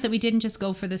impressed that we didn't just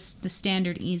go for the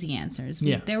standard easy answers.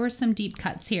 There were some deep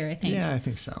cuts here, I think. Yeah, I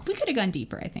think so. We could have gone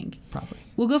deeper, I think. Probably.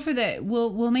 We'll go for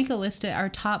we'll make a list of our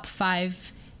top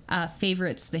 5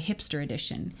 favorites, the hipster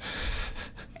edition.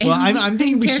 Well, I'm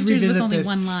thinking we should revisit with only this.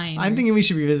 One line. I'm thinking we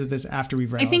should revisit this after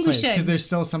we've read all the plays. I think we should. Because there's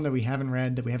still some that we haven't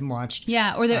read, that we haven't watched.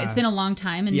 Yeah, or it's been a long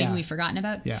time and maybe we've forgotten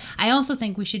about. Yeah. I also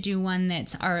think we should do one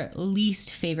that's our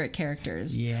least favorite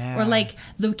characters. Yeah. Or like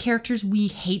the characters we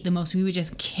hate the most. We would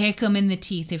just kick them in the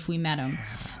teeth if we met them.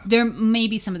 There may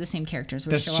be some of the same characters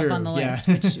would show up on the list,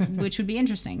 which would be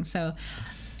interesting. So,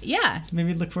 yeah.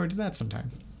 Maybe look forward to that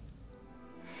sometime.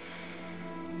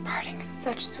 Parting is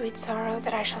such sweet sorrow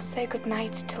that I shall say good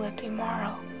night till it be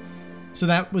morrow. So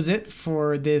that was it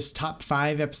for this top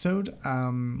 5 episode.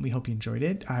 We hope you enjoyed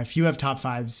it. If you have top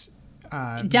 5s,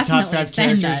 top 5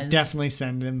 characters, definitely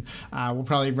send them. We'll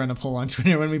probably run a poll on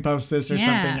Twitter when we post this or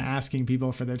something, asking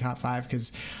people for their top 5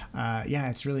 because,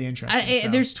 it's really interesting.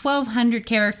 There's 1,200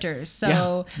 characters,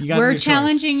 so we're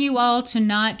challenging you all to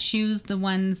not choose the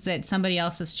ones that somebody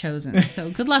else has chosen.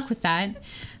 So good luck with that.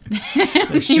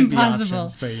 There should be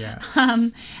options, but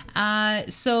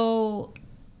So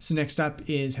next up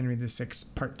is Henry VI,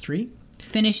 Part 3.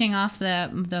 Finishing off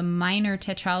the minor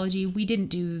tetralogy. We didn't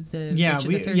do the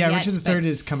Richard III yet, Richard III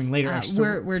is coming later.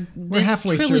 Actually, we're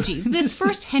halfway trilogy. Through. This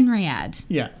first Henriad.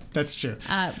 Yeah, that's true.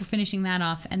 We're finishing that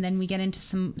off, and then we get into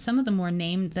some of the more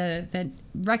named, the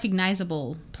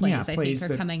recognizable plays. I think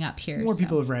are coming up here. More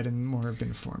people have read and more have been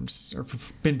performed or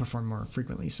been performed more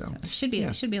frequently. So it should be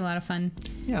a lot of fun.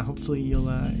 Yeah, hopefully you'll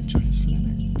join us for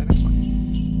the next one.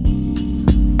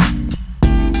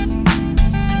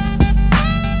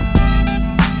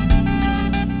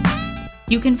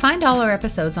 You can find all our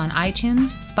episodes on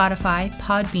iTunes, Spotify,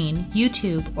 Podbean,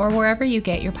 YouTube, or wherever you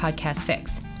get your podcast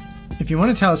fix. If you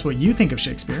want to tell us what you think of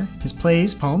Shakespeare, his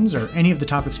plays, poems, or any of the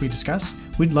topics we discuss,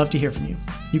 we'd love to hear from you.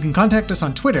 You can contact us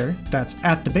on Twitter, that's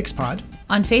 @TheBixPod,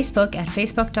 on Facebook at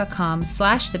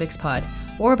facebook.com/TheBixPod,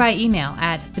 or by email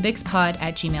at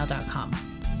thebixpod@gmail.com.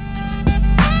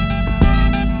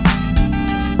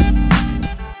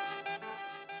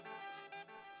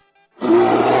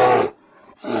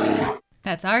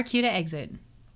 That's our cue to exit.